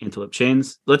in Antelope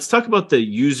chains. Let's talk about the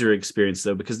user experience,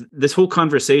 though, because this whole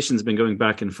conversation has been going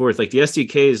back and forth. Like the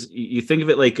SDKs, you think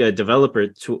of it like a developer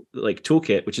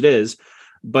toolkit, which it is,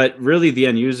 but really the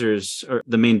end users are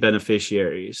the main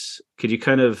beneficiaries. Could you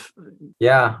kind of?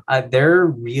 Yeah, they're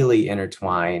really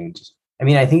intertwined. I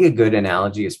mean, I think a good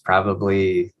analogy is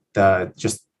probably the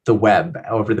web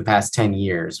over the past 10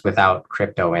 years without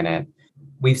crypto in it.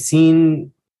 We've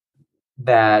seen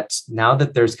that now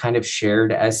that there's kind of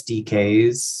shared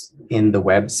SDKs in the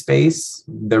web space,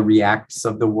 the Reacts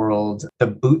of the world, the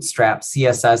Bootstrap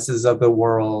CSSs of the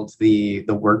world, the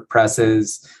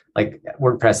WordPresses, like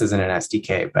WordPress isn't an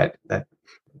SDK, but that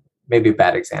may be a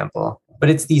bad example. But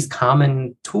it's these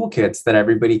common toolkits that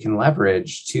everybody can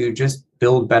leverage to just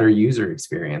build better user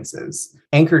experiences.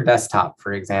 Anchor Desktop,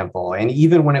 for example, and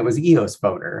even when it was EOS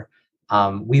Voter,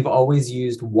 we've always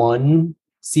used one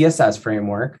CSS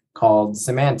framework called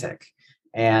Semantic,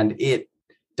 and it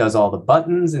does all the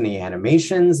buttons and the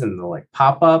animations and the like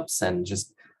pop-ups, and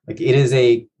just like it is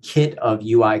a kit of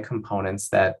UI components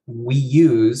that we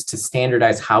use to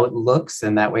standardize how it looks,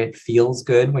 and that way it feels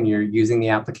good when you're using the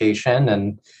application,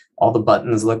 and all the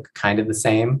buttons look kind of the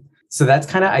same. So that's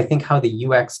kind of, I think, how the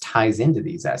UX ties into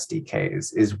these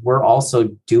SDKs, is we're also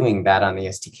doing that on the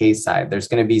SDK side. There's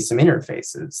going to be some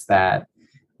interfaces that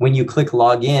when you click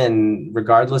login,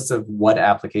 regardless of what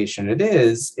application it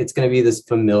is, it's going to be this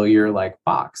familiar like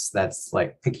box that's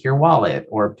like pick your wallet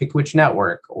or pick which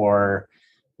network, or,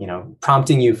 you know,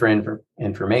 prompting you for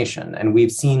information. And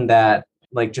we've seen that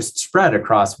like just spread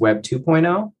across Web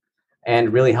 2.0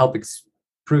 and really help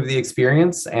improve the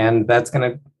experience. And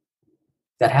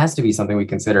that has to be something we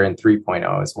consider in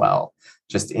 3.0 as well,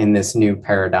 just in this new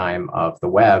paradigm of the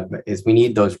web is we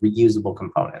need those reusable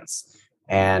components.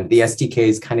 And the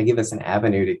SDKs kind of give us an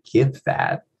avenue to give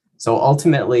that. So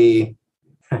ultimately,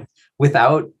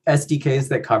 without SDKs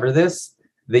that cover this,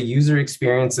 the user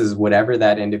experience is whatever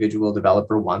that individual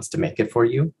developer wants to make it for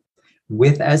you.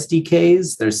 With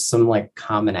SDKs, there's some like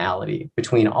commonality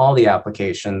between all the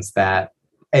applications that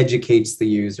educates the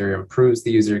user, improves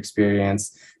the user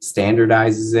experience,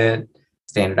 standardizes it,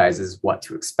 standardizes what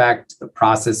to expect, the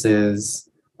processes.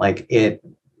 Like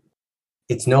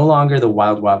it's no longer the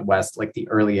wild, wild west like the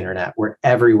early internet, where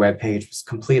every web page was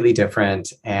completely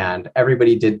different and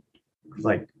everybody did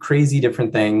like crazy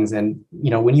different things. And,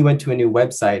 when you went to a new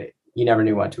website, you never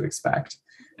knew what to expect.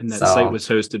 And that site was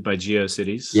hosted by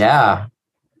GeoCities. Yeah.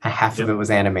 Half of it was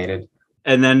animated.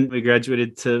 And then we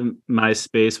graduated to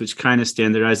MySpace, which kind of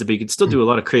standardized it, but you could still do a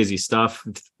lot of crazy stuff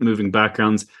with moving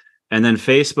backgrounds. And then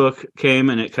Facebook came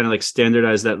and it kind of like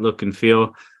standardized that look and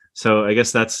feel. So I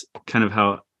guess that's kind of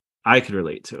how I could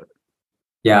relate to it.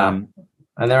 Yeah.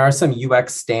 And there are some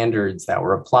UX standards that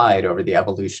were applied over the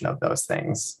evolution of those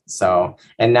things. So,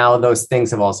 and now those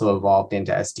things have also evolved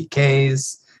into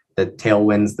SDKs, the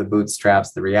Tailwinds, the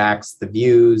Bootstraps, the Reacts, the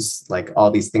Views, like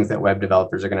all these things that web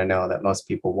developers are going to know that most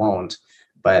people won't.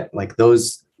 But like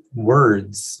those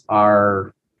words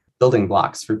are building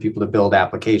blocks for people to build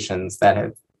applications that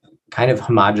have kind of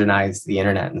homogenized the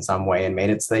internet in some way and made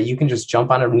it so that you can just jump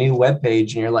on a new web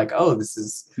page and you're like, oh, this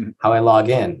is how I log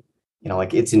in.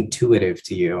 Like it's intuitive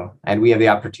to you. And we have the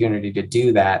opportunity to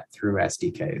do that through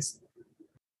SDKs.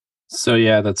 So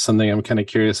yeah, that's something I'm kind of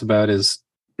curious about is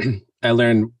I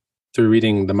learned through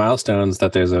reading the milestones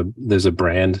that there's a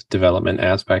brand development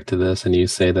aspect to this. And you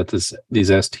say that these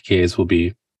SDKs will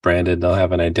be branded. They'll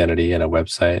have an identity and a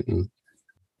website. And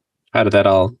how did that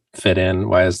all fit in?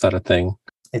 Why is that a thing?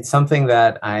 It's something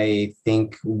that I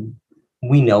think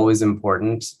we know is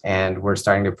important and we're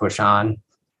starting to push on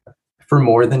for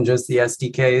more than just the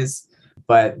SDKs.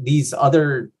 But these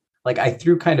other, like I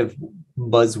threw kind of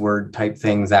buzzword type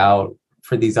things out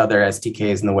for these other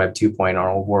SDKs in the Web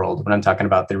 2.0 world. When I'm talking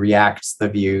about the Reacts, the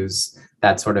Views,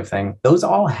 that sort of thing, those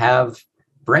all have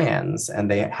brands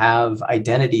and they have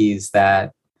identities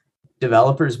that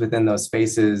developers within those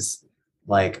spaces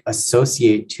like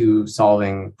associate to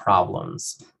solving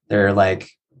problems. They're like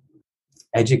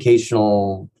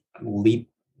educational leap,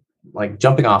 like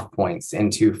jumping off points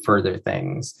into further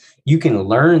things. You can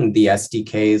learn the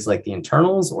SDKs like the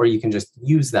internals, or you can just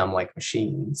use them like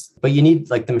machines, but you need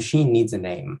like the machine needs a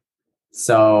name.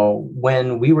 So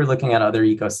when we were looking at other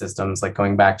ecosystems, like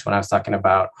going back to when I was talking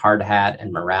about Hardhat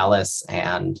and Moralis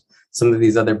and some of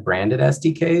these other branded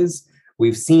SDKs,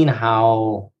 we've seen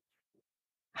how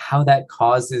that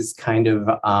causes kind of,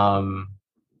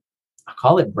 I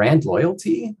call it brand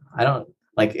loyalty.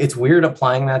 It's weird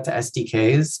applying that to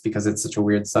SDKs because it's such a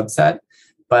weird subset,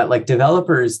 but like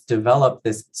developers develop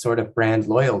this sort of brand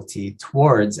loyalty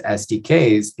towards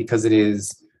SDKs because it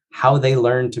is how they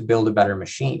learn to build a better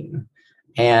machine.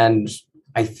 And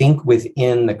I think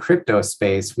within the crypto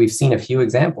space, we've seen a few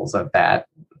examples of that.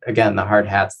 Again, the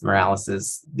Hardhats, the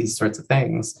Moralises, these sorts of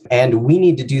things. And we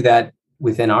need to do that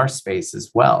within our space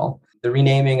as well. The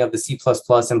renaming of the C++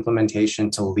 implementation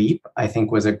to Leap, I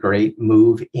think, was a great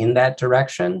move in that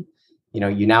direction.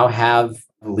 You now have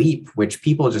Leap, which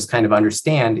people just kind of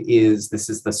understand this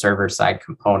is the server-side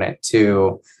component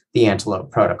to the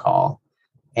Antelope protocol.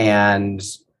 And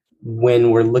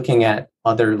when we're looking at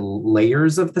other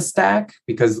layers of the stack,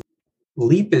 because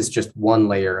Leap is just one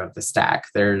layer of the stack.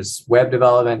 There's web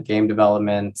development, game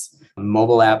development,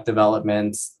 mobile app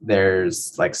development.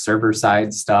 There's like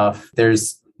server-side stuff.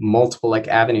 There's multiple like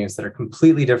avenues that are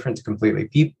completely different to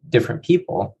completely different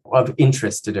people, of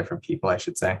interest to different people, I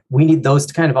should say. We need those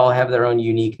to kind of all have their own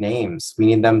unique names. We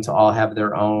need them to all have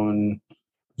their own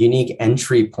unique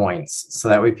entry points. So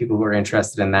that way people who are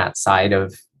interested in that side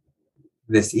of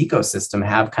this ecosystem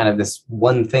have kind of this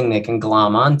one thing they can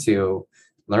glom onto,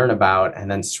 learn about, and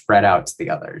then spread out to the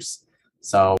others.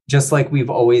 So just like we've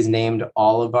always named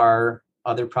all of our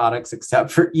other products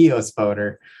except for EOS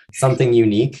Voter something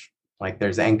unique, like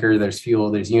there's Anchor, there's Fuel,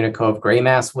 there's Unicove.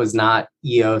 Graymass was not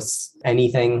EOS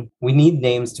anything. We need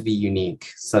names to be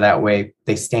unique so that way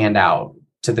they stand out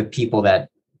to the people that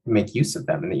make use of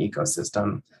them in the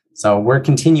ecosystem. So we're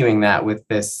continuing that with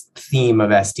this theme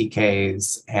of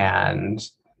SDKs, and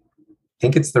I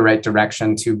think it's the right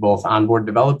direction to both onboard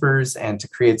developers and to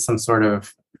create some sort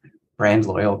of brand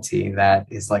loyalty that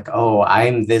is like, oh,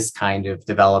 I'm this kind of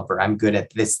developer. I'm good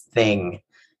at this thing.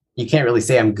 You can't really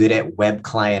say I'm good at web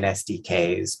client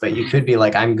SDKs, but you could be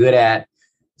like, I'm good at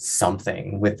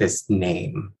something with this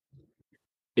name.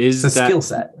 Is It's a that skill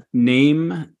set.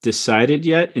 name decided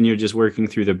yet and you're just working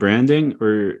through the branding,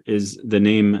 or is the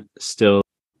name still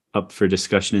up for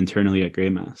discussion internally at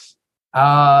Greymass?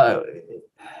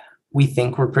 We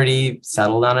think we're pretty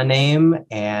settled on a name,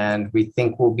 and we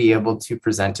think we'll be able to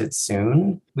present it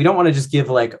soon. We don't want to just give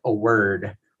like a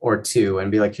word or two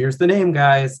and be like, here's the name,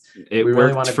 guys. It We worked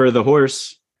really wanna- for the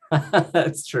horse.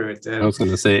 That's true. It did. I was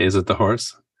going to say, is it the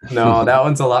horse? No, that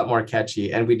one's a lot more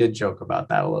catchy. And we did joke about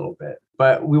that a little bit.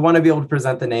 But we want to be able to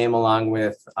present the name along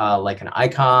with like an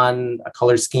icon, a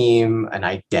color scheme, an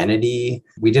identity.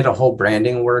 We did a whole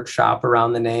branding workshop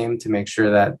around the name to make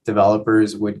sure that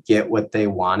developers would get what they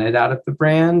wanted out of the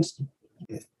brand.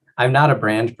 I'm not a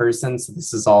brand person, so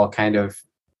this is all kind of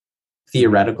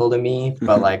theoretical to me,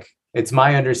 but like it's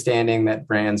my understanding that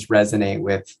brands resonate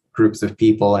with groups of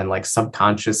people, and like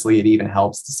subconsciously it even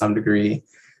helps to some degree.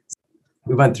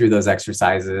 We went through those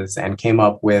exercises and came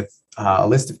up with a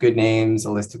list of good names,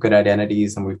 a list of good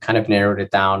identities, and we've kind of narrowed it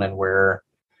down, and we're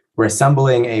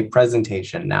assembling a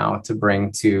presentation now to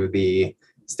bring to the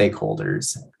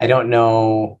stakeholders. I don't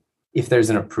know if there's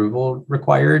an approval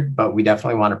required, but we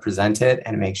definitely want to present it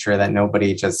and make sure that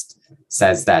nobody just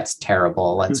says that's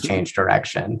terrible, let's change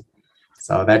direction.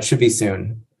 So that should be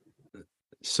soon.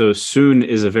 So soon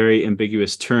is a very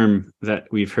ambiguous term that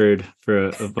we've heard for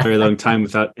a very long time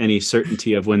without any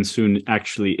certainty of when soon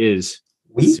actually is.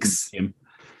 Weeks.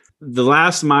 The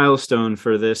last milestone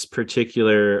for this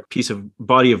particular piece of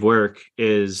body of work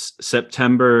is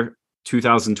September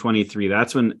 2023.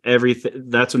 That's when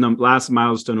the last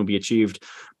milestone will be achieved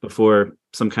before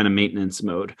some kind of maintenance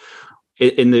mode.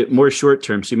 In the more short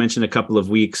term, so you mentioned a couple of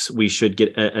weeks, we should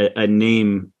get a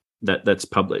name that's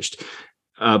published.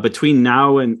 Between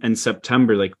now and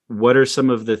September, like what are some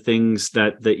of the things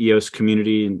that the EOS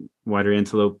community and wider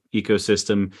Antelope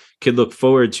ecosystem could look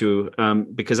forward to?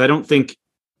 Because I don't think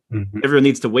everyone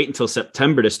needs to wait until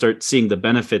September to start seeing the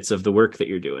benefits of the work that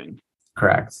you're doing.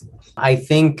 Correct. I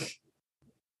think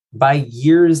by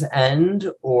year's end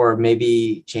or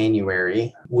maybe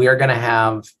January, we are going to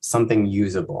have something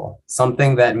usable,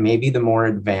 something that maybe the more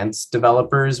advanced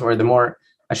developers, or the more,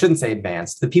 I shouldn't say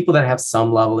advanced, the people that have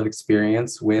some level of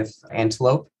experience with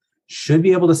Antelope should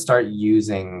be able to start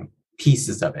using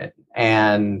pieces of it.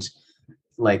 And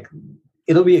like,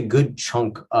 it'll be a good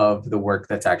chunk of the work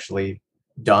that's actually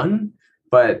done.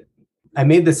 But I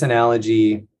made this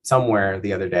analogy somewhere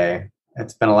the other day.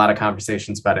 It's been a lot of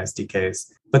conversations about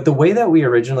SDKs. But the way that we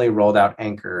originally rolled out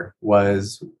Anchor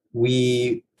was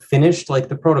we finished like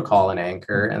the protocol in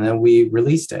Anchor, and then we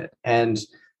released it. And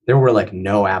there were like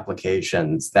no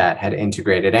applications that had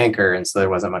integrated Anchor, and so there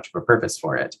wasn't much of a purpose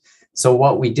for it. So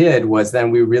what we did was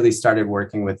then we really started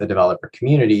working with the developer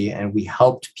community, and we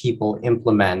helped people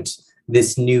implement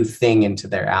this new thing into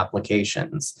their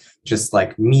applications. Just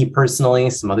like me personally,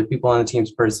 some other people on the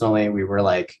teams personally, we were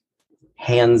like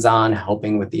hands-on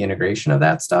helping with the integration of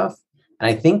that stuff. And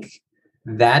I think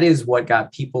that is what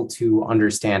got people to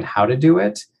understand how to do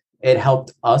it. It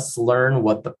helped us learn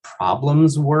what the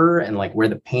problems were and like where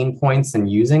the pain points in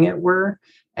using it were.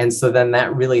 And so then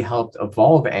that really helped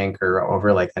evolve Anchor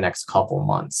over like the next couple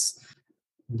months.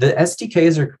 The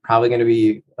SDKs are probably going to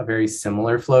be a very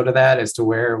similar flow to that, as to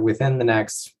where within the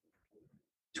next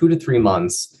 2 to 3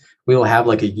 months, we will have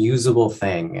like a usable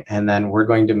thing. And then we're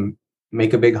going to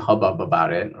make a big hubbub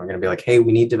about it. We're going to be like, hey,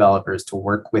 we need developers to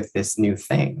work with this new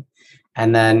thing.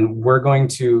 And then we're going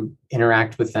to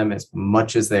interact with them as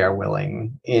much as they are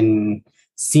willing in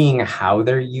seeing how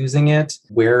they're using it,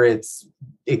 where it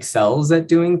excels at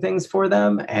doing things for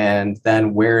them, and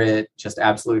then where it just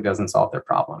absolutely doesn't solve their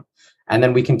problem. And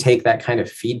then we can take that kind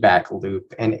of feedback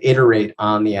loop and iterate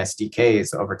on the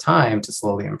SDKs over time to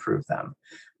slowly improve them.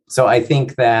 So I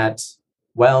think that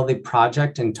while the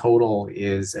project in total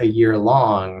is a year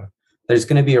long, there's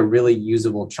going to be a really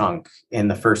usable chunk in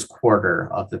the first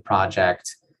quarter of the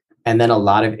project, and then a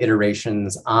lot of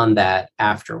iterations on that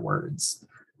afterwards.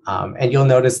 And you'll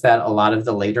notice that a lot of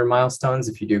the later milestones,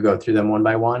 if you do go through them one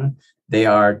by one, they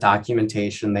are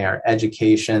documentation, they are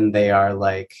education,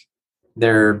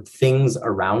 they're things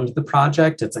around the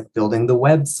project. It's like building the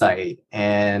website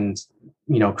and,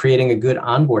 you know, creating a good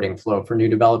onboarding flow for new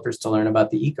developers to learn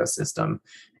about the ecosystem.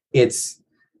 It's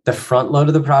the front load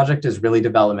of the project is really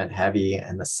development heavy,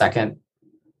 and the second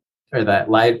or the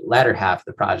latter half of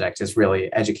the project is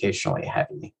really educationally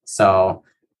heavy. So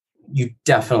you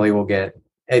definitely will get,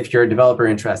 if you're a developer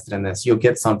interested in this, you'll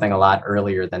get something a lot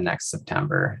earlier than next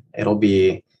September. It'll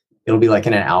be like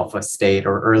in an alpha state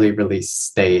or early release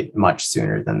state much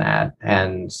sooner than that.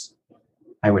 And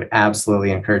I would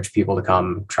absolutely encourage people to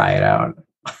come try it out.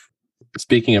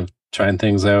 Speaking of trying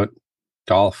things out,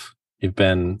 golf. You've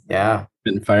been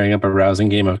been firing up a rousing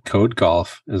game of code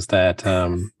golf. Is that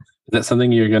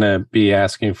something you're going to be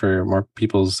asking for more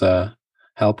people's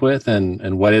help with?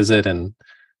 And what is it? And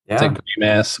it's at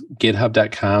Graymass,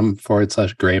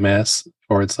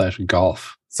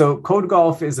 github.com/Graymass/golf. So code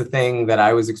golf is a thing that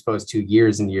I was exposed to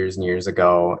years and years and years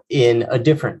ago in a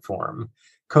different form.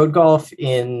 Code golf,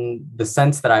 in the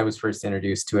sense that I was first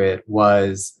introduced to it,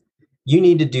 was you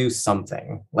need to do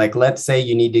something. Like, let's say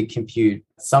you need to compute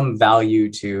some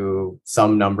value to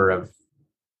some number of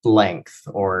length,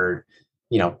 or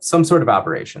some sort of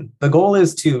operation. The goal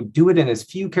is to do it in as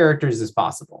few characters as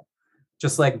possible.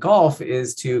 Just like golf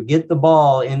is to get the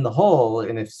ball in the hole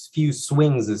in as few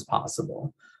swings as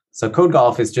possible. So code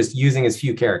golf is just using as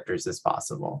few characters as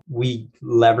possible. We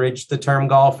leverage the term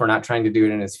golf. We're not trying to do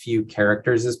it in as few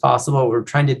characters as possible. We're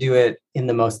trying to do it in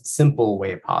the most simple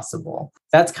way possible.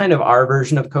 That's kind of our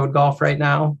version of code golf right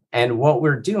now. And what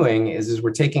we're doing is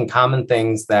we're taking common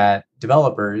things that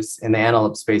developers in the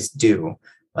Antelope space do,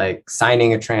 like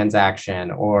signing a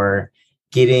transaction or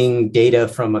getting data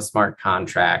from a smart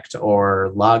contract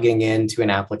or logging into an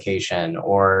application,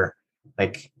 or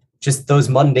like just those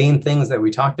mundane things that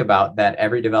we talked about that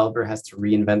every developer has to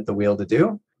reinvent the wheel to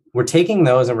do. We're taking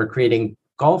those and we're creating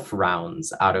golf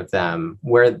rounds out of them,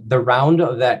 where the round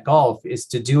of that golf is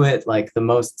to do it like the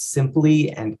most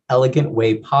simply and elegant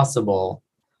way possible.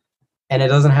 And it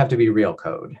doesn't have to be real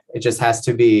code. It has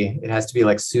to be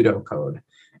like pseudocode.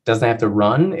 It doesn't have to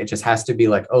run. It just has to be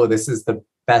like, oh, this is the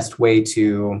best way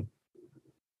to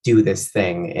do this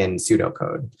thing in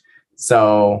pseudocode.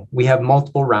 So we have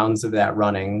multiple rounds of that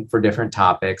running for different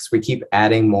topics. We keep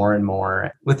adding more and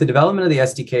more. With the development of the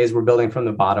SDKs, we're building from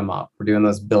the bottom up. We're doing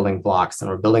those building blocks and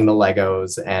we're building the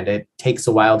Legos, and it takes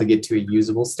a while to get to a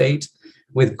usable state.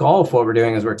 With golf, what we're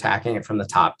doing is we're attacking it from the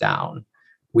top down.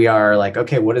 We are like,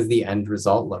 okay, what does the end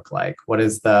result look like? What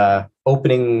is the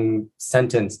opening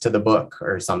sentence to the book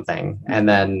or something? And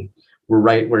then we're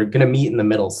going to meet in the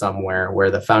middle somewhere where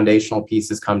the foundational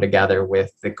pieces come together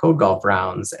with the code golf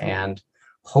rounds. And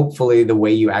hopefully the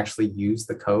way you actually use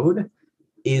the code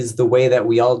is the way that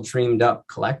we all dreamed up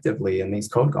collectively in these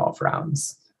code golf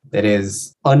rounds. That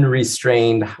is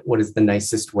unrestrained. What is the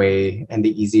nicest way and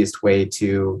the easiest way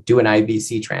to do an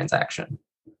IBC transaction?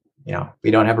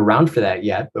 We don't have a round for that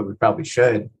yet, but we probably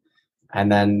should. And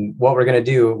then what we're going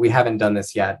to do, we haven't done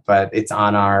this yet, but it's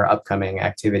on our upcoming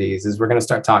activities, is we're going to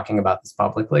start talking about this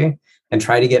publicly and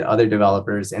try to get other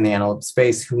developers in the Antelope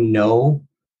space who know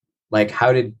like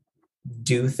how to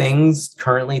do things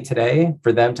currently today,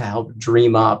 for them to help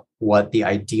dream up what the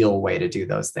ideal way to do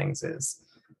those things is.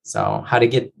 So how to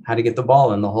get the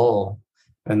ball in the hole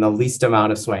in the least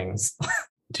amount of swings.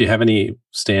 Do you have any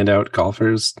standout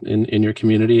golfers in your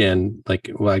community? And I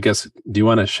guess, do you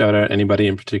want to shout out anybody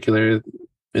in particular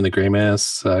in the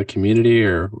Graymass community,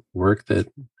 or work that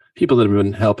people that have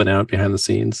been helping out behind the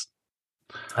scenes?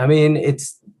 I mean,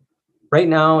 it's right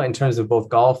now in terms of both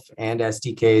golf and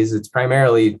SDKs, it's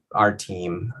primarily our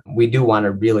team. We do want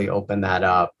to really open that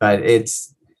up, but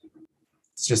it's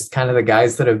just kind of the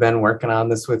guys that have been working on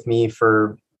this with me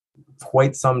for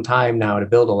quite some time now to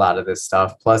build a lot of this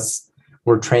stuff. Plus,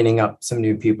 we're training up some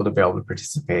new people to be able to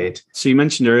participate. So you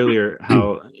mentioned earlier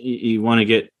how you want to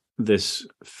get this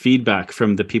feedback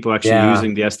from the people actually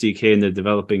using the SDK and the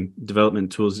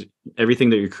development tools,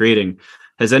 everything that you're creating.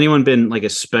 Has anyone been like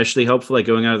especially helpful, like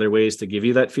going out of their ways to give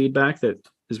you that feedback that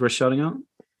is worth shouting out?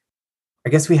 I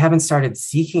guess we haven't started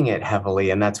seeking it heavily,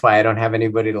 and that's why I don't have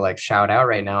anybody to like shout out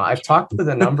right now. I've talked with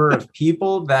a number of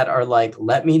people that are like,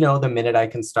 let me know the minute I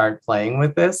can start playing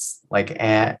with this.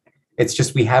 It's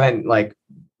just we haven't like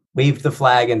waved the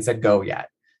flag and said go yet.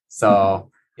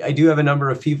 So I do have a number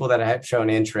of people that have shown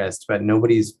interest, but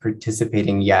nobody's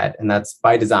participating yet. And that's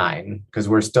by design, because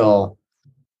we're still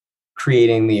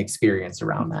creating the experience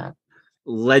around that.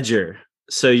 Ledger.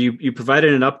 So you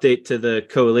provided an update to the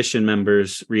coalition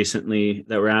members recently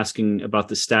that were asking about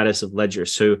the status of Ledger.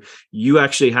 So you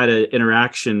actually had an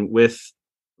interaction with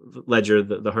Ledger,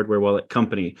 the hardware wallet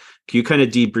company. Can you kind of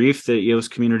debrief the EOS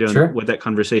community on what that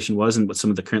conversation was and what some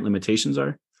of the current limitations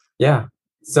are? Yeah.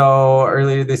 So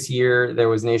earlier this year, there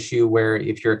was an issue where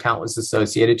if your account was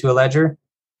associated to a Ledger,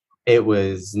 it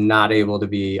was not able to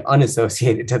be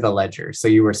unassociated to the Ledger. So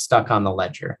you were stuck on the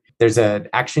Ledger. There's an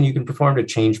action you can perform to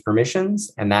change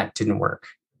permissions, and that didn't work.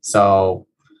 So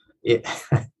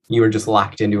you were just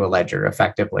locked into a Ledger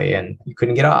effectively, and you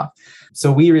couldn't get off.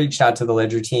 So we reached out to the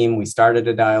Ledger team. We started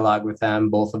a dialogue with them,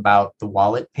 both about the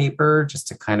wallet paper, just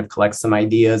to kind of collect some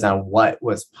ideas on what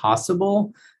was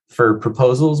possible for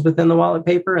proposals within the wallet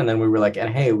paper. And then we were like,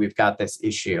 hey, we've got this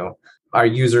issue. Our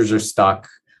users are stuck.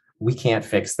 we can't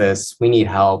fix this. We need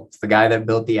help. The guy that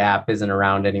built the app isn't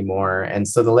around anymore. And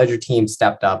so the Ledger team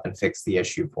stepped up and fixed the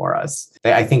issue for us.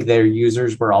 I think their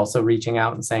users were also reaching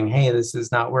out and saying, hey, this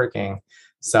is not working.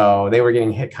 So they were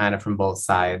getting hit kind of from both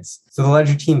sides. So the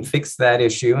Ledger team fixed that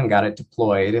issue and got it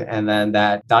deployed. And then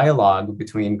that dialogue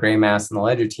between Graymass and the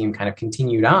Ledger team kind of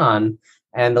continued on.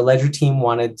 And the Ledger team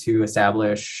wanted to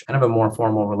establish kind of a more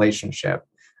formal relationship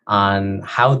on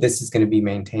how this is going to be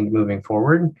maintained moving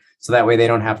forward. So that way they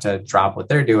don't have to drop what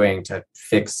they're doing to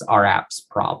fix our app's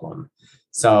problem.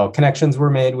 So connections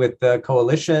were made with the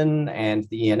coalition and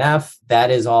the ENF. That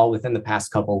is all within the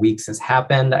past couple of weeks has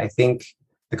happened. I think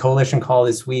the coalition call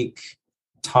this week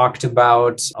talked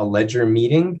about a Ledger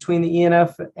meeting between the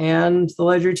ENF and the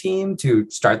Ledger team to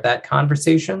start that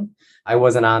conversation. I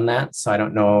wasn't on that, so I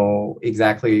don't know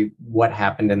exactly what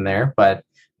happened in there, but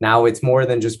now it's more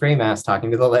than just Graymass talking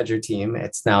to the Ledger team.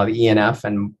 It's now the ENF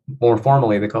and more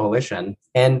formally the coalition.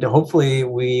 And hopefully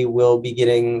we will be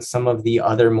getting some of the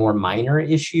other more minor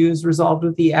issues resolved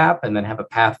with the app and then have a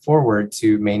path forward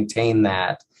to maintain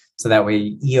that. So that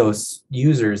way EOS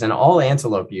users and all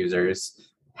Antelope users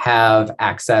have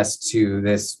access to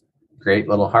this great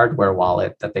little hardware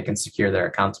wallet that they can secure their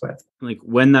accounts with. Like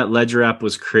when that Ledger app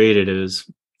was created, it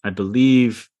was, I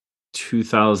believe,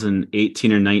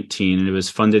 2018 or 19, and it was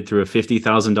funded through a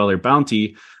 $50,000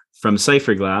 bounty from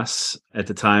Cypherglass at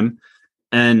the time.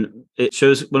 And it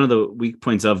shows one of the weak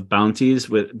points of bounties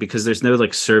because there's no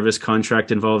like service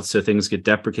contract involved. So things get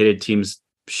deprecated, teams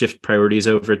shift priorities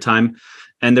over time.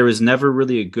 And there was never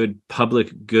really a good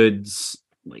public goods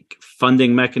like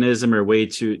funding mechanism or way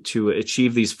to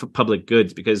achieve these public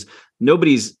goods because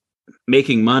nobody's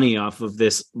making money off of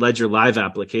this Ledger Live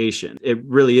application. It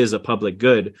really is a public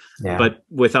good, but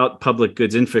without public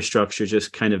goods infrastructure,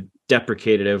 just kind of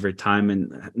deprecated over time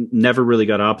and never really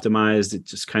got optimized. It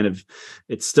just kind of,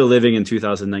 it's still living in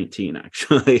 2019,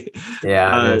 actually.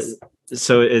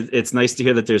 So it's nice to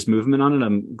hear that there's movement on it.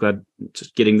 I'm glad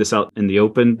just getting this out in the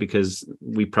open because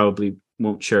we probably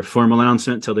won't share a formal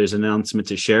announcement until there's an announcement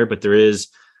to share, but there is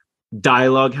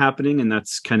dialogue happening, and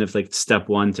that's kind of like step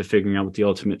one to figuring out what the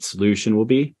ultimate solution will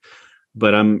be.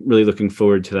 But I'm really looking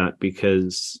forward to that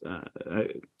because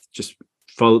just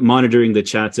monitoring the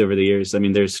chats over the years. I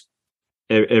mean, there's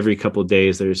every couple of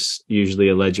days, there's usually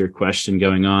a Ledger question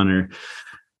going on or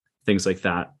things like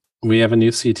that. We have a new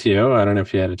CTO. I don't know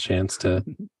if you had a chance to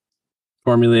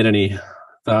formulate any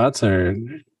thoughts or.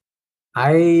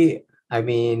 I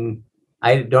mean,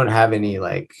 I don't have any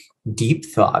like deep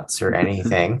thoughts or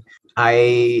anything. I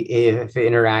have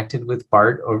interacted with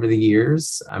Bart over the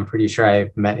years. I'm pretty sure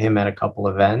I've met him at a couple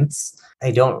events.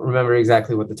 I don't remember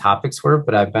exactly what the topics were,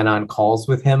 but I've been on calls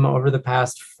with him over the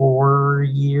past 4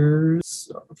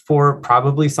 years for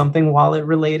probably something wallet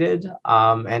related,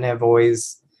 and have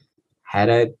always had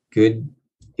a good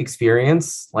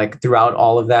experience like throughout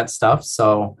all of that stuff.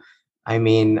 So, I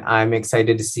mean, I'm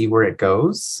excited to see where it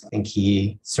goes. I think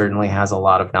he certainly has a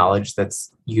lot of knowledge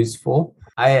that's useful.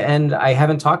 I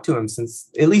haven't talked to him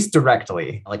since, at least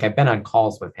directly. Like I've been on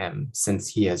calls with him since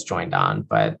he has joined on,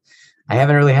 but I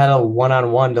haven't really had a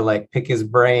one-on-one to like pick his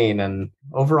brain. And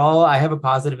overall, I have a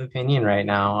positive opinion right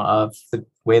now of the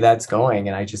way that's going.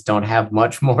 And I just don't have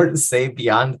much more to say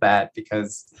beyond that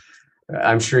because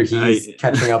I'm sure he's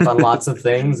catching up on lots of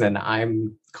things and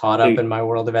I'm caught up in my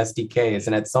world of SDKs.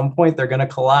 And at some point they're going to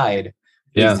collide.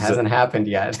 It just hasn't happened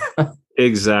yet.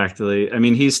 Exactly. I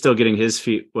mean, he's still getting his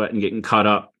feet wet and getting caught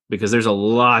up because there's a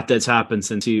lot that's happened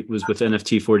since he was with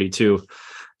NFT 42.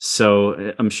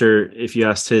 So I'm sure if you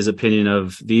asked his opinion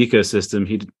of the ecosystem,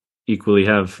 he'd equally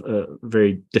have a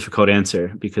very difficult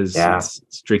answer because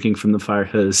it's drinking from the fire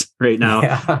hose right now.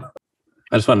 Yeah.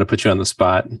 I just wanted to put you on the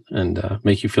spot and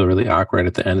make you feel really awkward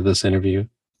at the end of this interview.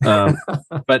 But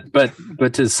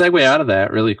to segue out of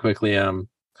that really quickly,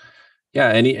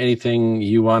 anything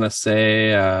you want to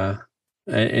say,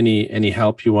 any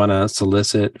help you want to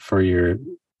solicit for your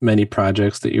many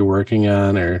projects that you're working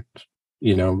on, or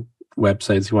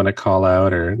websites you want to call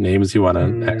out, or names you want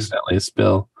to accidentally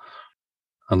spill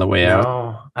on the way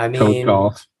out? I mean, Code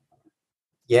golf.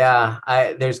 Yeah,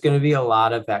 there's going to be a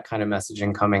lot of that kind of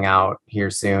messaging coming out here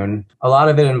soon. A lot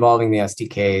of it involving the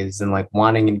SDKs and like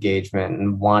wanting engagement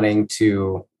and wanting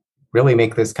to really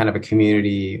make this kind of a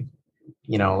community,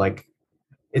 like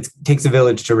it takes a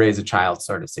village to raise a child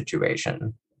sort of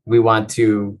situation. We want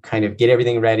to kind of get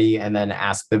everything ready and then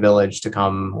ask the village to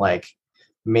come like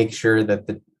make sure that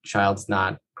the child's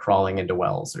not crawling into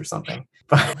wells or something.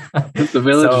 The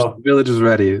village is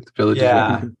ready. The village is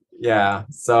ready. Yeah.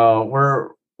 So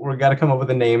we're got to come up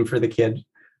with a name for the kid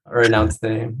or announce the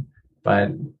name. but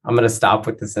I'm going to stop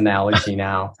with this analogy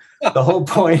now. The whole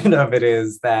point of it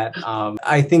is that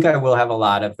I think I will have a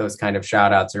lot of those kind of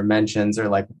shout outs or mentions or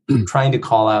like trying to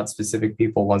call out specific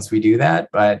people once we do that.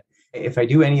 But if I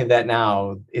do any of that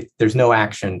now, if there's no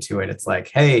action to it, it's like,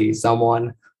 hey,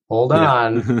 someone hold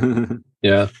on.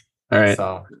 Yeah. All right.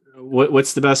 So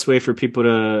what's the best way for people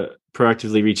to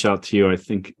proactively reach out to you? I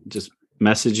think just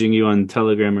messaging you on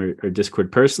Telegram or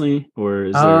Discord personally, or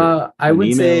is there I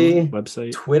would say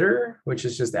website, Twitter, which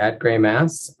is just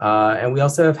 @graymass. And we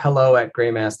also have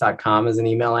hello@graymass.com as an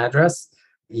email address.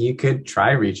 You could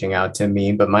try reaching out to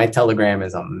me, but my Telegram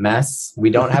is a mess.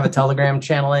 We don't have a Telegram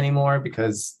channel anymore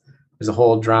because there's a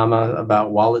whole drama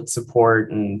about wallet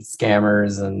support and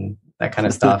scammers and that kind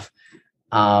of stuff.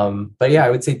 But yeah, I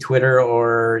would say Twitter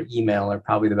or email are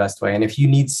probably the best way. And if you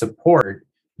need support,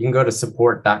 you can go to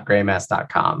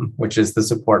support.graymass.com, which is the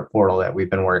support portal that we've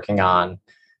been working on.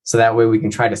 So that way we can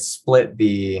try to split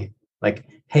the like,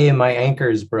 hey, my anchor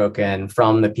is broken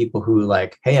from the people who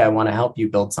like, hey, I want to help you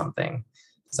build something.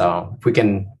 So if we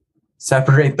can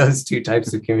separate those two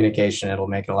types of communication, it'll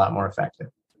make it a lot more effective.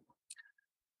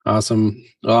 Awesome.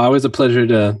 Well, always a pleasure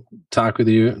to talk with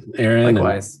you, Aaron.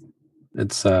 Likewise. And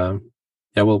it's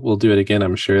yeah, we'll do it again.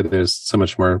 I'm sure there's so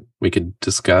much more we could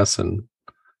discuss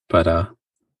but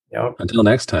Yep. Until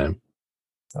next time.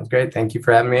 Sounds great. Thank you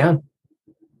for having me on.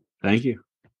 Thank you.